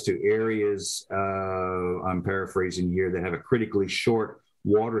applies to areas, I'm paraphrasing here, that have a critically short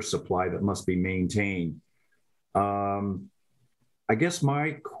water supply that must be maintained. I guess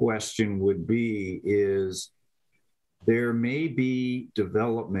my question would be is, there may be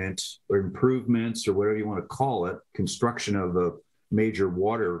development or improvements or whatever you want to call it, construction of a major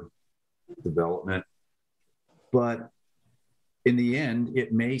water development, but in the end,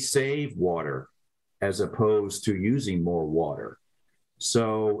 it may save water as opposed to using more water.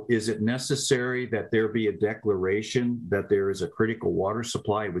 So is it necessary that there be a declaration that there is a critical water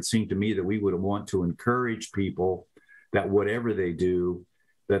supply? It would seem to me that we would want to encourage people that whatever they do,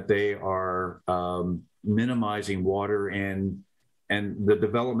 that they are minimizing water, and the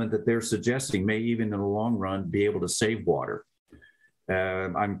development that they're suggesting may even in the long run be able to save water.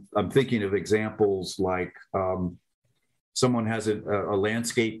 I'm thinking of examples like someone has a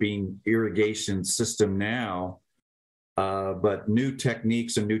landscaping irrigation system now, but new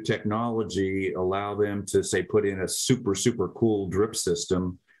techniques and new technology allow them to, say, put in a super cool drip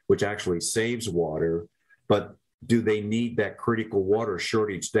system, which actually saves water. But do they need that critical water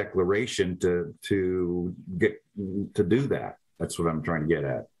shortage declaration to do that? That's what I'm trying to get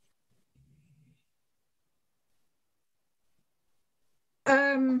at.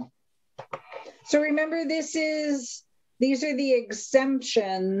 So remember, these are the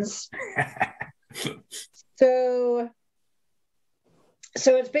exemptions. So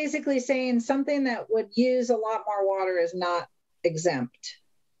it's basically saying something that would use a lot more water is not exempt.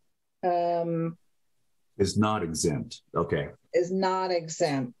 Is not exempt. Okay. Is not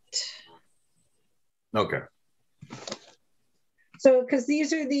exempt. Okay. So, because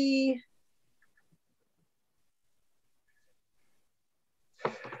these are the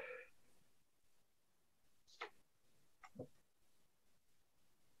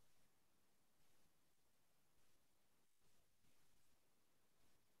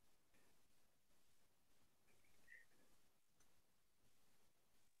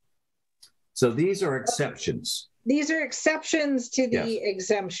So these are exceptions. These are exceptions to the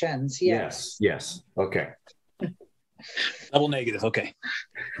exemptions. Yes. Yes. Okay. Double negative. Okay.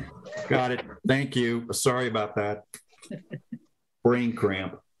 Got it. Thank you. Sorry about that. Brain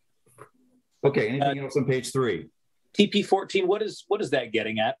cramp. Okay. Anything else on page 3? TP14. What is that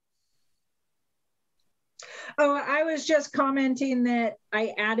getting at? Oh, I was just commenting that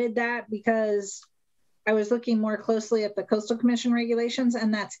I added that because I was looking more closely at the Coastal Commission regulations,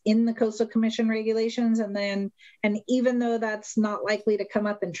 and that's in the Coastal Commission regulations. And even though that's not likely to come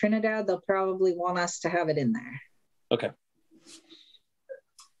up in Trinidad, they'll probably want us to have it in there. Okay.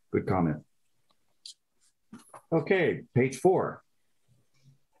 Good comment. Okay, page 4.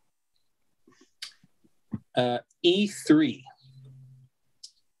 E3.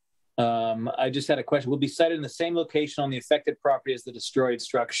 I just had a question. Will be sited in the same location on the affected property as the destroyed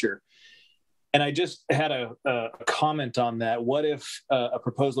structure. And I just had a comment on that. What if a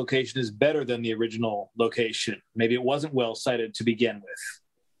proposed location is better than the original location? Maybe it wasn't well cited to begin with.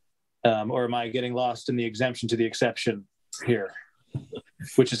 Or am I getting lost in the exemption to the exception here,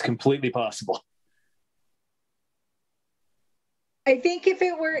 which is completely possible? I think if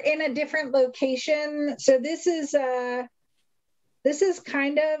it were in a different location, so this is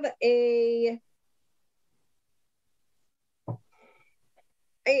kind of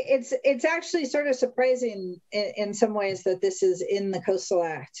it's actually sort of surprising in some ways that this is in the Coastal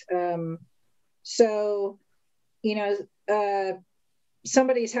Act. So,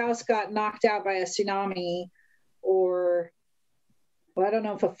 somebody's house got knocked out by a tsunami. or, well, I don't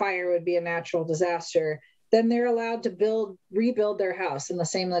know if a fire would be a natural disaster, then they're allowed to rebuild their house in the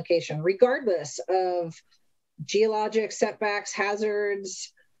same location, regardless of geologic setbacks,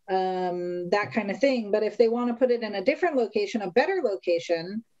 hazards, that kind of thing. But if they want to put it in a different location, a better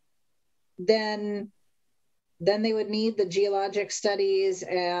location, then they would need the geologic studies,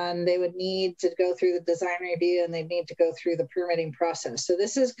 and they would need to go through the design review, and they'd need to go through the permitting process. So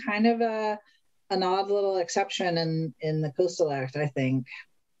this is kind of an odd little exception in the Coastal Act, I think.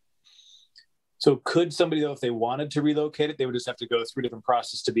 So could somebody, though, if they wanted to relocate it, they would just have to go through a different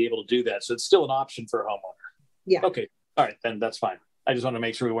process to be able to do that. So it's still an option for a homeowner. Yeah. Okay. All right. Then that's fine. I just want to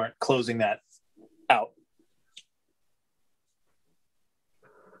make sure we weren't closing that out.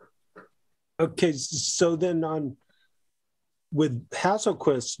 Okay, so then with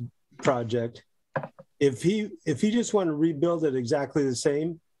Hasselquist's project, if he just wanted to rebuild it exactly the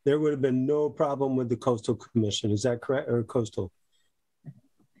same, there would have been no problem with the Coastal Commission. Is that correct? Or Coastal?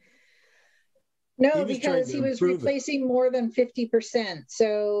 No, because he was replacing more than 50%.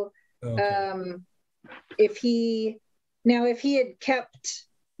 So okay. If he had kept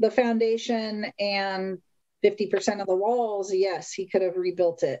the foundation and 50% of the walls, yes, he could have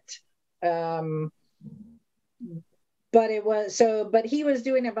rebuilt it. But he was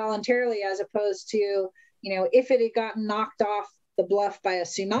doing it voluntarily, as opposed to, if it had gotten knocked off the bluff by a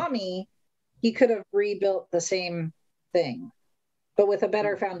tsunami, he could have rebuilt the same thing, but with a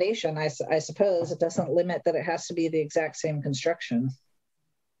better foundation. I suppose it doesn't limit that it has to be the exact same construction.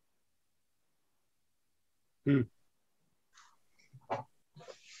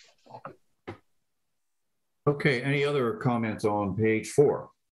 Okay, any other comments on page 4?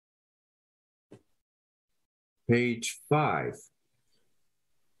 Page 5.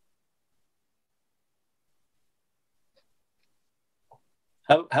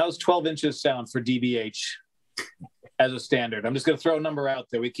 How's 12 inches sound for DBH as a standard? I'm just going to throw a number out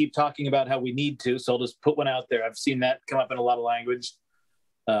there. We keep talking about how we need to, so I'll just put one out there. I've seen that come up in a lot of language.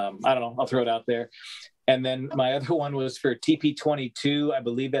 I don't know. I'll throw it out there. And then my other one was for TP22. I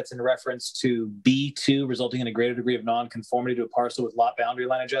believe that's in reference to B2, resulting in a greater degree of nonconformity to a parcel with lot boundary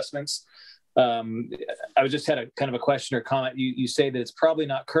line adjustments. I just had a kind of a question or comment. You say that it's probably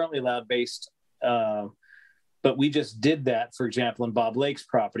not currently allowed based, but we just did that, for example, in Bob Lake's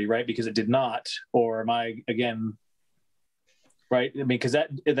property, right? Because it did not, or am I, again, right? I mean, because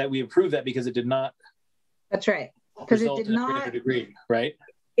that we approved that because it did not. That's right. Because it did not, degree, right?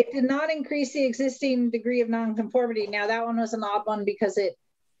 It did not increase the existing degree of nonconformity. Now that one was an odd one because it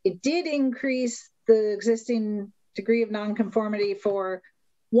did increase the existing degree of nonconformity for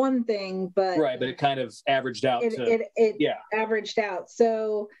one thing, but right, but it kind of averaged out. It averaged out.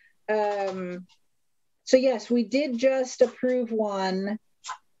 So yes, we did just approve one.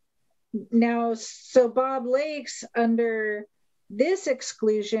 Now, so Bob Lakes, under this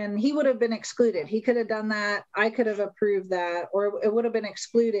exclusion, he would have been excluded. He could have done that. I could have approved that, or it would have been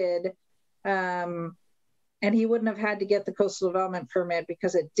excluded. And he wouldn't have had to get the coastal development permit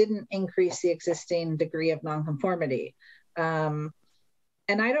because it didn't increase the existing degree of nonconformity.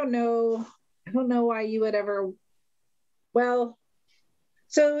 And I don't know why you would ever, well,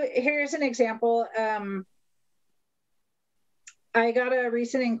 so here's an example. I got a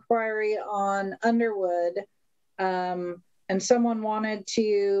recent inquiry on Underwood, and someone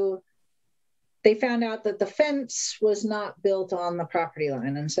they found out that the fence was not built on the property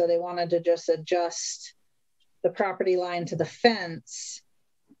line. And so they wanted to just adjust the property line to the fence,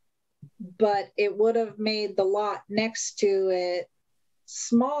 but it would have made the lot next to it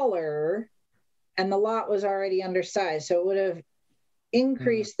smaller, and the lot was already undersized. So it would have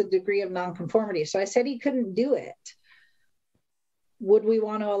increased the degree of nonconformity. So I said he couldn't do it. Would we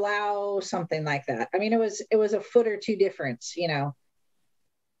want to allow something like that? I mean, it was a foot or two difference,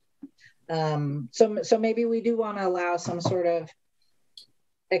 So maybe we do want to allow some sort of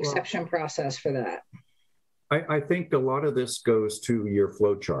exception process for that. I think a lot of this goes to your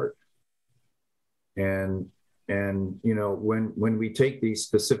flow chart. And when we take these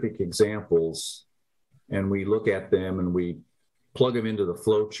specific examples and we look at them and we plug them into the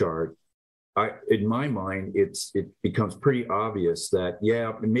flow chart, in my mind, it becomes pretty obvious that,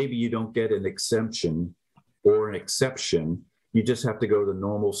 yeah, maybe you don't get an exemption or an exception. You just have to go the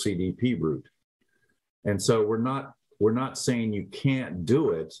normal CDP route. And so we're not saying you can't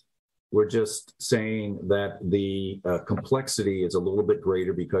do it. We're just saying that the complexity is a little bit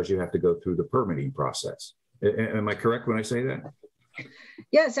greater because you have to go through the permitting process. Am I correct when I say that?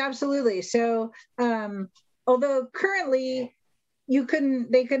 Yes, absolutely. So although currently they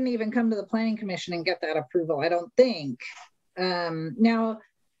couldn't even come to the Planning Commission and get that approval, I don't think. Now,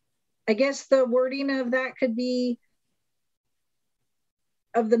 I guess the wording of that could be,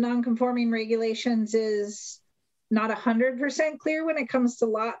 of the non-conforming regulations is not 100% clear when it comes to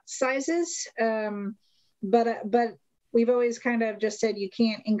lot sizes. But we've always kind of just said you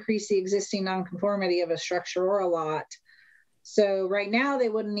can't increase the existing nonconformity of a structure or a lot. So right now they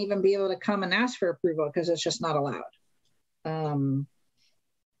wouldn't even be able to come and ask for approval because it's just not allowed.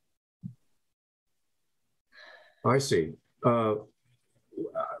 I see. Well,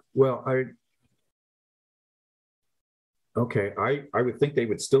 okay, I would think they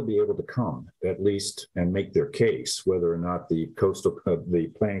would still be able to come at least and make their case. Whether or not the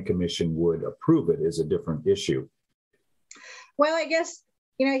the Planning Commission would approve it is a different issue. Well, I guess,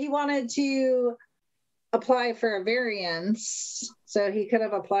 he wanted to apply for a variance. So he could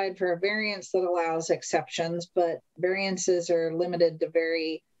have applied for a variance that allows exceptions, but variances are limited to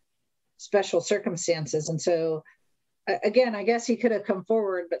very special circumstances. And so, again, I guess he could have come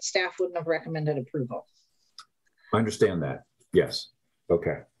forward, but staff wouldn't have recommended approval. I understand that. Yes.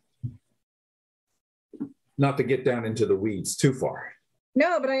 Okay. Not to get down into the weeds too far.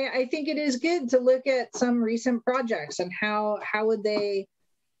 No, but I think it is good to look at some recent projects and how would they,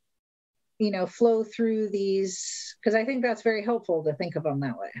 flow through these, because I think that's very helpful to think of them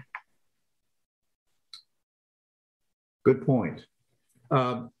that way. Good point.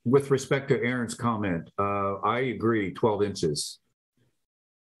 With respect to Aaron's comment, I agree, 12 inches.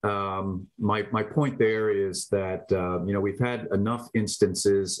 My point there is that, we've had enough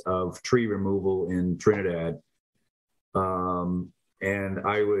instances of tree removal in Trinidad. And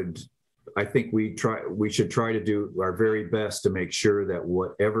I think we should try to do our very best to make sure that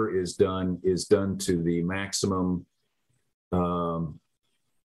whatever is done to the maximum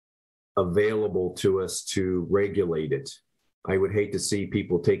available to us to regulate it. I would hate to see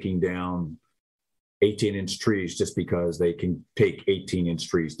people taking down 18-inch trees just because they can take 18-inch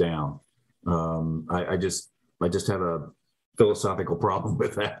trees down. I just have a philosophical problem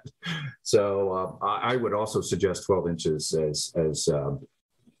with that. So I would also suggest 12 inches as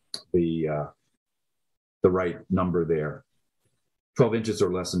the right number there. 12 inches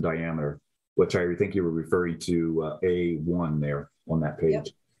or less in diameter, which I think you were referring to A1 there on that page. Yep.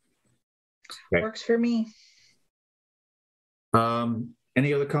 Okay. Works for me.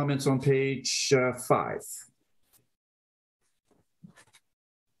 Any other comments on page 5?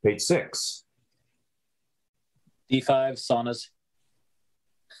 Page 6. D5 saunas.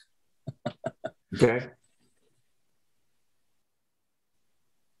 Okay.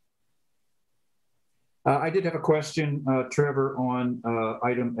 I did have a question, Trevor, on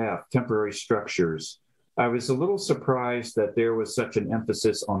item F, temporary structures. I was a little surprised that there was such an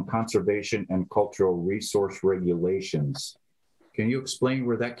emphasis on conservation and cultural resource regulations. Can you explain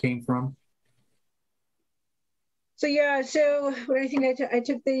where that came from? So yeah, so what I think I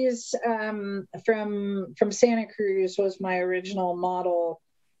took these from Santa Cruz was my original model,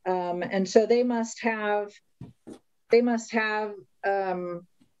 and so they must have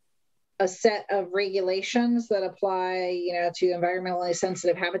a set of regulations that apply, to environmentally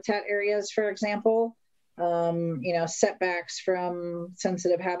sensitive habitat areas, for example, setbacks from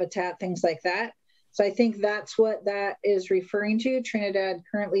sensitive habitat, things like that. So I think that's what that is referring to. Trinidad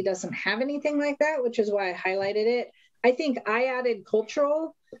currently doesn't have anything like that, which is why I highlighted it. I think I added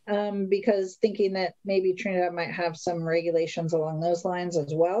cultural because thinking that maybe Trinidad might have some regulations along those lines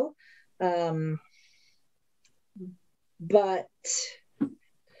as well.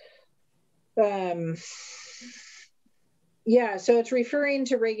 Yeah, so it's referring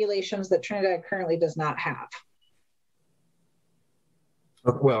to regulations that Trinidad currently does not have.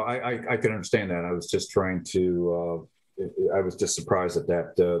 Well, I can understand that. I was just trying to, I was just surprised at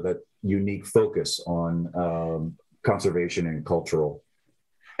that unique focus on conservation and cultural.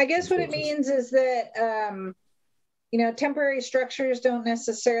 I guess what it means is that, temporary structures don't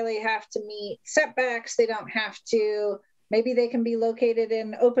necessarily have to meet setbacks. They don't have to, maybe they can be located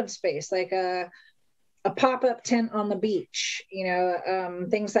in open space, like a pop-up tent on the beach,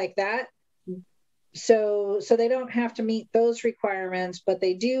 things like that. So they don't have to meet those requirements, but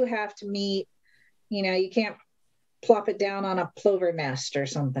they do have to meet, you can't plop it down on a plover nest or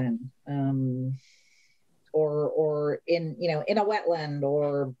something, or in a wetland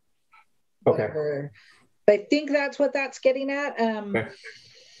or whatever. Okay. I think that's what that's getting at. Okay.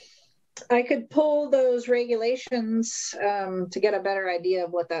 I could pull those regulations to get a better idea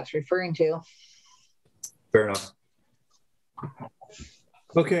of what that's referring to. Fair enough.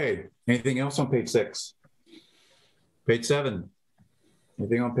 Okay, anything else on page 6? Page 7.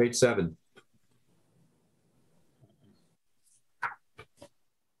 Anything on page 7?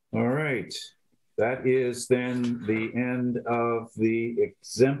 All right. that is then the end of the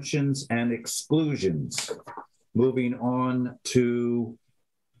exemptions and exclusions. Moving on to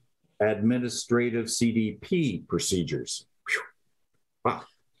administrative CDP procedures. Whew. Wow.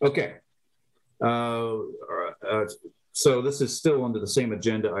 Okay. So this is still under the same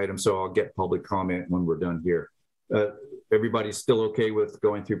agenda item, so I'll get public comment when we're done here. Everybody's still okay with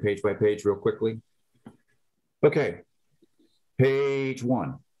going through page by page real quickly? Okay. Page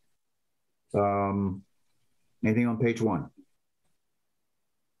 1. Anything on page 1?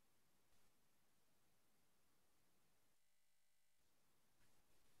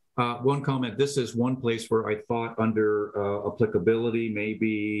 One comment, this is one place where I thought under applicability,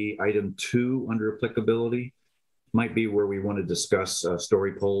 maybe item 2 under applicability might be where we want to discuss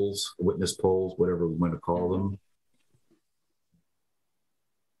story polls, witness polls, whatever we want to call them.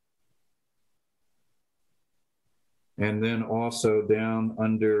 And then also down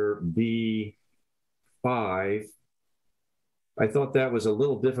under B5, I thought that was a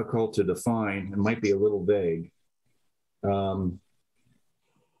little difficult to define. It might be a little vague.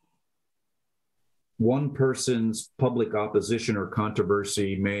 One person's public opposition or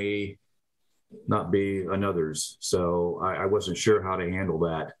controversy may not be another's. So I wasn't sure how to handle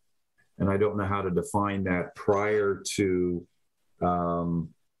that. And I don't know how to define that prior to,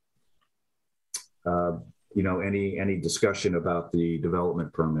 you know, any discussion about the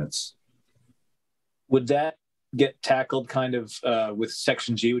development permits. Would that get tackled kind of with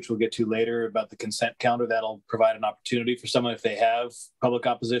section G, which we'll get to later, about the consent calendar? That'll provide an opportunity for someone, if they have public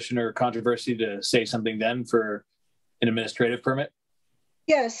opposition or controversy, to say something then for an administrative permit?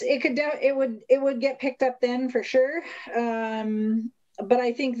 Yes, it could. It would get picked up then for sure. But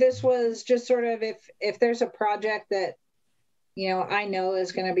I think this was just sort of if there's a project that, you know, I know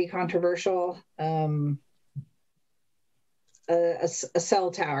is going to be controversial, a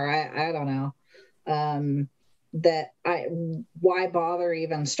cell tower. I don't know. Why bother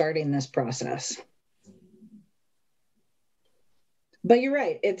even starting this process? But you're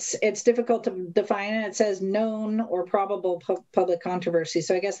right. It's difficult to define it. It says known or probable public controversy.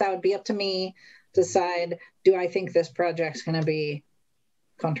 So I guess that would be up to me to decide, do I think this project's going to be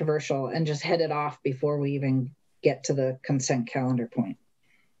controversial, and just head it off before we even get to the consent calendar point.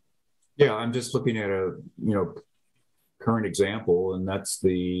 Yeah, I'm just looking at a, you know, current example, and that's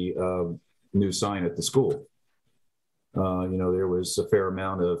the new sign at the school. You know, there was a fair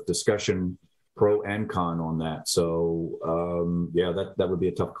amount of discussion, pro and con, on that. So yeah, that would be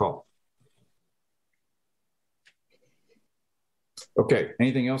a tough call. Okay,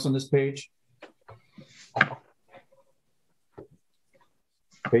 anything else on this page?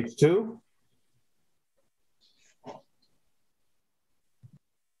 Page 2.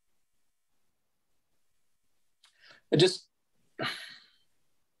 Just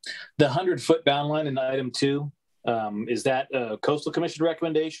the 100-foot bound line in item 2, is that a coastal commission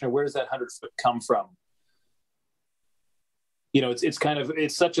recommendation, or where does that 100-foot come from? You know,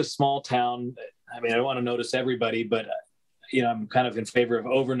 it's such a small town. I mean, I don't want to notice everybody, but you know, I'm kind of in favor of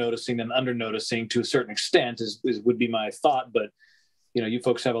over noticing than under noticing to a certain extent, would be my thought. But you know, you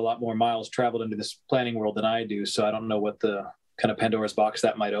folks have a lot more miles traveled into this planning world than I do, so I don't know what the kind of Pandora's box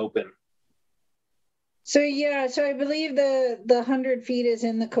that might open. So yeah, so I believe the 100 feet is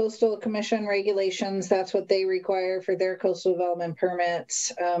in the Coastal Commission regulations. That's what they require for their coastal development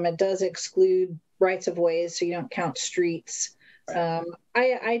permits. It does exclude rights of ways, so you don't count streets.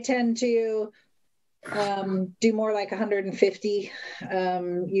 I tend to do more like 150,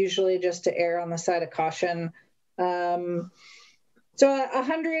 usually, just to err on the side of caution. So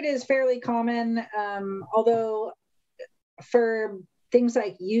 100 is fairly common, although for things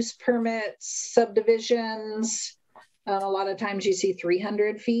like use permits, subdivisions, a lot of times you see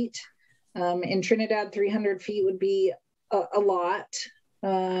 300 feet. In Trinidad, 300 feet would be a lot.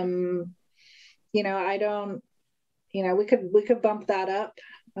 You know, I don't, you know, we could bump that up.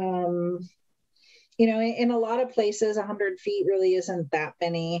 You know, in a lot of places, 100 feet really isn't that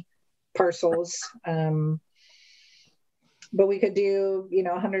many parcels. But we could do, you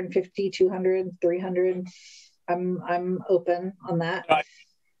know, 150, 200, 300. I'm open on that.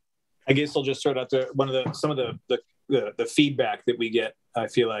 I guess I'll just start out there. Some of the feedback that we get, I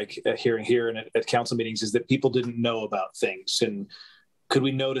feel like hearing here and at council meetings, is that people didn't know about things, and could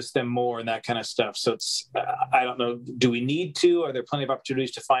we notice them more and that kind of stuff. So it's, I don't know, do we need to? Are there plenty of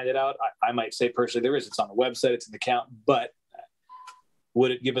opportunities to find it out? I might say personally there is. It's on the website, it's in the count, but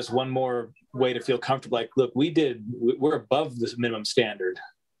would it give us one more way to feel comfortable? Like, look, we're above this minimum standard.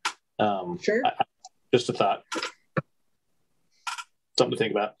 Sure. Just a thought. Something to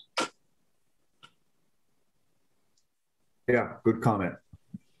think about. Yeah, good comment.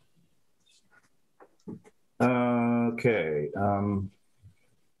 Okay.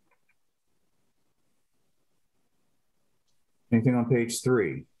 Anything on page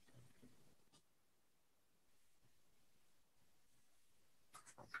 3?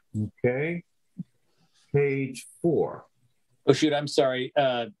 Okay. Page 4. Oh, shoot, I'm sorry.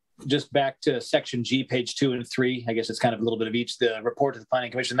 Just back to section G, page 2 and 3. I guess it's kind of a little bit of each. The report to the Planning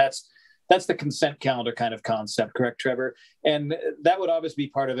Commission. That's the consent calendar kind of concept, correct, Trevor? And that would obviously be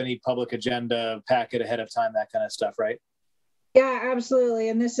part of any public agenda packet ahead of time, that kind of stuff, right? Yeah, absolutely.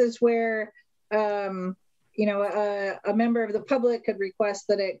 And this is where, you know, a member of the public could request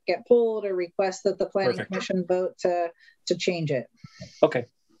that it get pulled or request that the Planning Perfect. Commission vote to change it. Okay,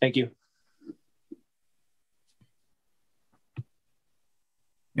 thank you.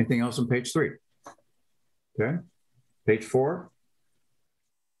 Anything else on page 3? Okay. Page 4.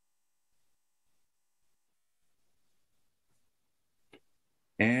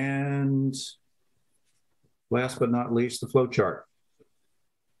 And last but not least, the flow chart.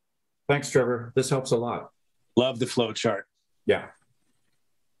 Thanks, Trevor. This helps a lot. Love the flow chart. Yeah.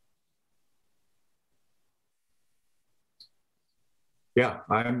 Yeah,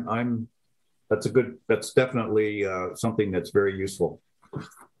 that's definitely something that's very useful.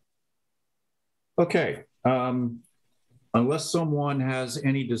 Okay. Unless someone has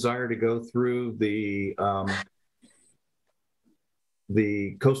any desire to go through the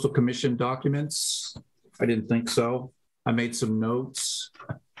Coastal Commission documents, I didn't think so. I made some notes,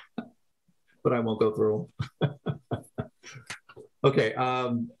 but I won't go through them. Okay,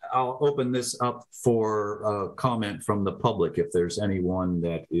 I'll open this up for comment from the public if there's anyone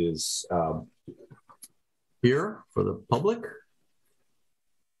that is here for the public.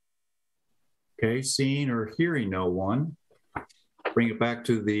 Okay, seeing or hearing no one. Bring it back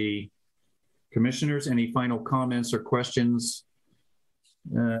to the commissioners. Any final comments or questions?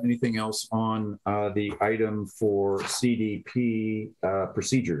 Anything else on the item for CDP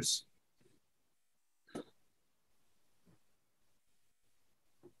procedures?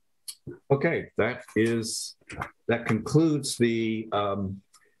 Okay, that concludes the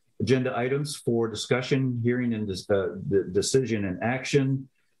agenda items for discussion, hearing, and the decision and action.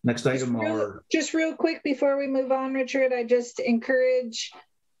 Next item just real quick before we move on, Richard, I just encourage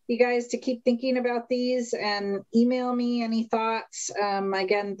you guys to keep thinking about these and email me any thoughts.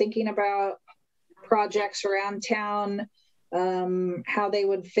 Again, thinking about projects around town, how they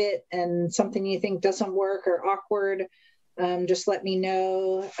would fit, and something you think doesn't work or awkward, just let me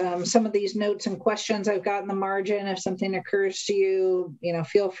know. Some of these notes and questions I've got in the margin, if something occurs to you,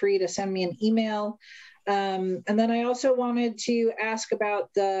 feel free to send me an email. And then I also wanted to ask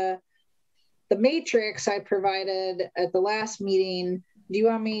about the matrix I provided at the last meeting. Do you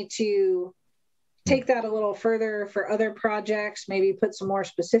want me to take that a little further for other projects, maybe put some more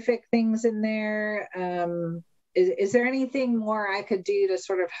specific things in there? Is there anything more I could do to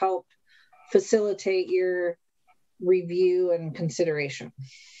sort of help facilitate your review and consideration?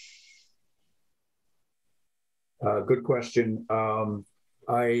 Good question. To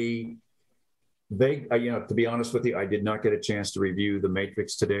be honest with you, I did not get a chance to review the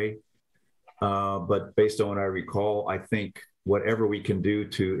matrix today. But based on what I recall, I think whatever we can do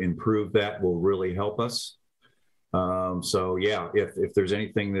to improve that will really help us. So yeah, if there's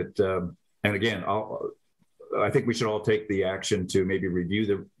anything that, and again, I think we should all take the action to maybe review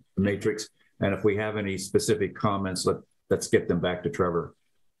the matrix. And if we have any specific comments, let's get them back to Trevor.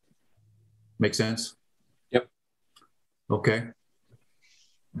 Make sense? Yep. Okay.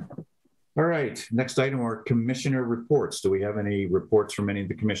 All right, next item are commissioner reports. Do we have any reports from any of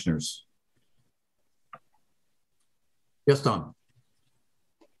the commissioners? Yes, Tom.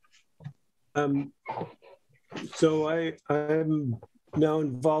 So I'm now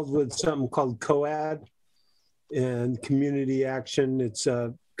involved with something called COAD and community action. It's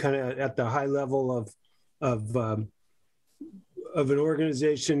kind of at the high level of an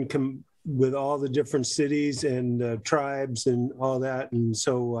organization with all the different cities and tribes and all that. And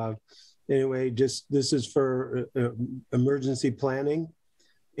so anyway, this is for emergency planning,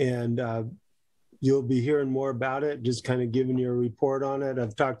 and you'll be hearing more about it, just kind of giving you a report on it.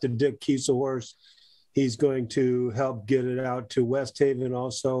 I've talked to Dick Kieselhorst. He's going to help get it out to West Haven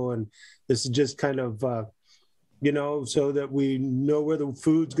also. And this is just kind of, so that we know where the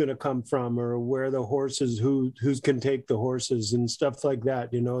food's going to come from, or where the horses, who's can take the horses and stuff like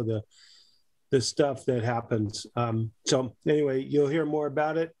that, the stuff that happens. So anyway, you'll hear more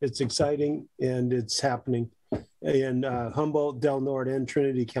about it. It's exciting, and it's happening in Humboldt, Del Norte, and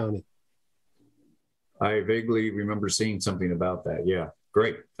Trinity County. I vaguely remember seeing something about that. Yeah,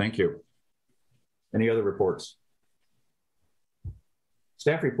 great, thank you. Any other reports?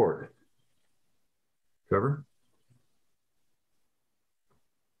 Staff report. Trevor?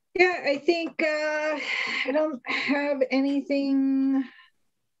 Yeah, I think I don't have anything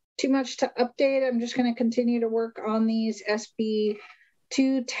too much to update. I'm just going to continue to work on these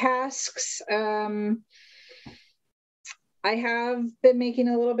SB2 tasks. I have been making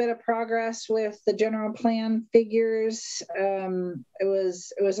a little bit of progress with the general plan figures. It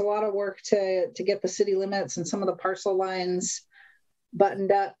was a lot of work to get the city limits and some of the parcel lines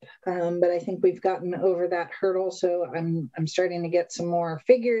buttoned up, but I think we've gotten over that hurdle. So I'm starting to get some more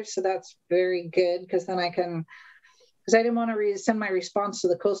figures. So that's very good, because then I didn't want to send my response to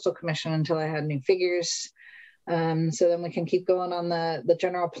the Coastal Commission until I had new figures. So then we can keep going on the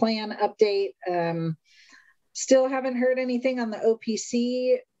general plan update. Still haven't heard anything on the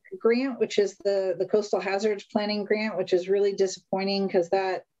OPC grant, which is the Coastal Hazards Planning grant, which is really disappointing, because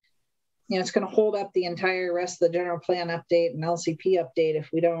that, it's going to hold up the entire rest of the general plan update and LCP update if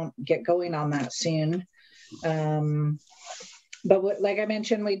we don't get going on that soon. But like I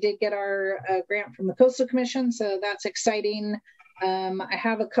mentioned, we did get our grant from the Coastal Commission, so that's exciting. I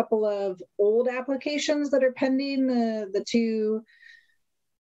have a couple of old applications that are pending, the two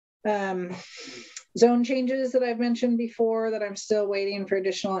zone changes that I've mentioned before, that I'm still waiting for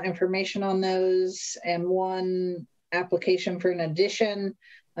additional information on those, and one application for an addition,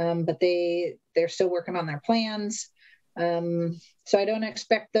 but they're still working on their plans. So I don't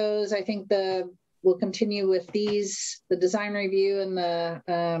expect those. I think we'll continue with these, the design review and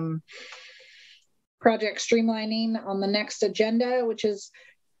the project streamlining on the next agenda, which is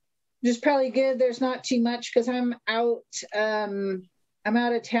just probably good. There's not too much, because I'm out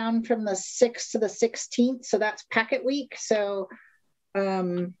of town from the 6th to the 16th. So that's packet week. So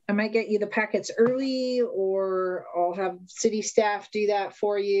I might get you the packets early, or I'll have city staff do that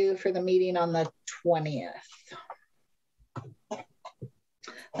for you for the meeting on the 20th.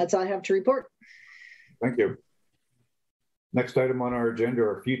 That's all I have to report. Thank you. Next item on our agenda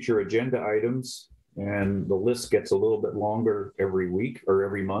are future agenda items, and the list gets a little bit longer every week or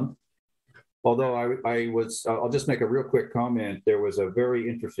every month. Although I'll just make a real quick comment. There was a very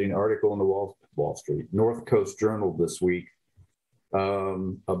interesting article in the Wall Street North Coast Journal this week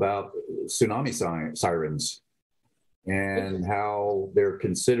about tsunami sirens, and how they're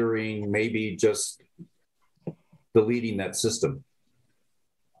considering maybe just deleting that system,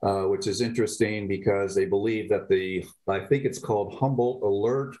 which is interesting, because they believe that I think it's called Humboldt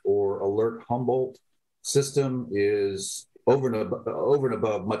Alert, or Alert Humboldt system, is over and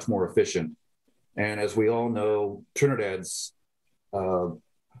above much more efficient. And as we all know, Trinidad's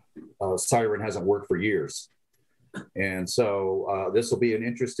siren hasn't worked for years. And so this will be an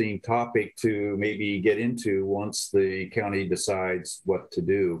interesting topic to maybe get into once the county decides what to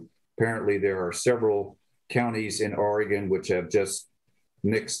do. Apparently, there are several counties in Oregon which have just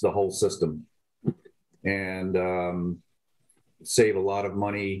nixed the whole system and save a lot of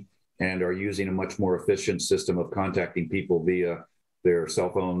money, and are using a much more efficient system of contacting people via their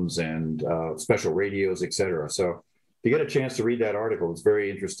cell phones and special radios, et cetera. So if you get a chance to read that article, it's very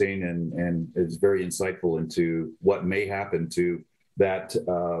interesting, and it's very insightful into what may happen to that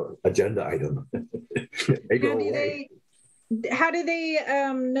agenda item. How do they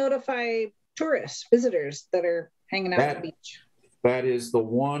notify tourists, visitors that are hanging out at the beach? That is the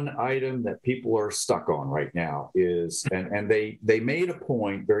one item that people are stuck on right now, and they made a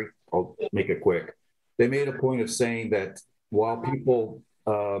point, I'll make it quick. They made a point of saying that while people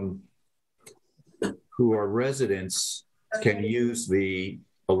who are residents can use the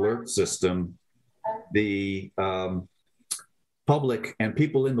alert system, the public and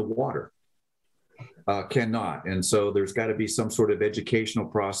people in the water cannot. And so there's got to be some sort of educational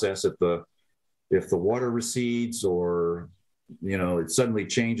process if the water recedes, or it suddenly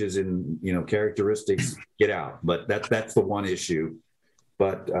changes in characteristics, get out. But that's the one issue.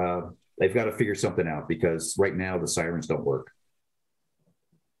 But they've got to figure something out, because right now the sirens don't work.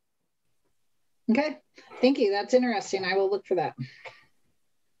 Okay, thank you. That's interesting. I will look for that.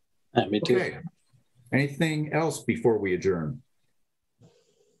 Me too. Okay. Anything else before we adjourn?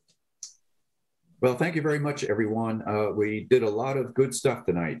 Well, thank you very much, everyone. We did a lot of good stuff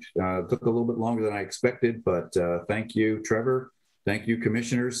tonight. Took a little bit longer than I expected, but thank you, Trevor. Thank you,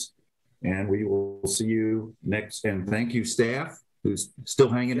 commissioners. And we will see you next. And thank you, staff, who's still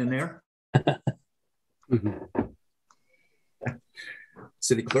hanging in there.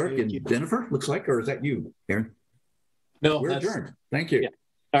 City Clerk and Jennifer, looks like, or is that you, Aaron? No, we're adjourned. Thank you. Yeah.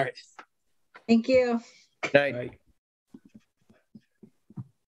 All right. Thank you. Night.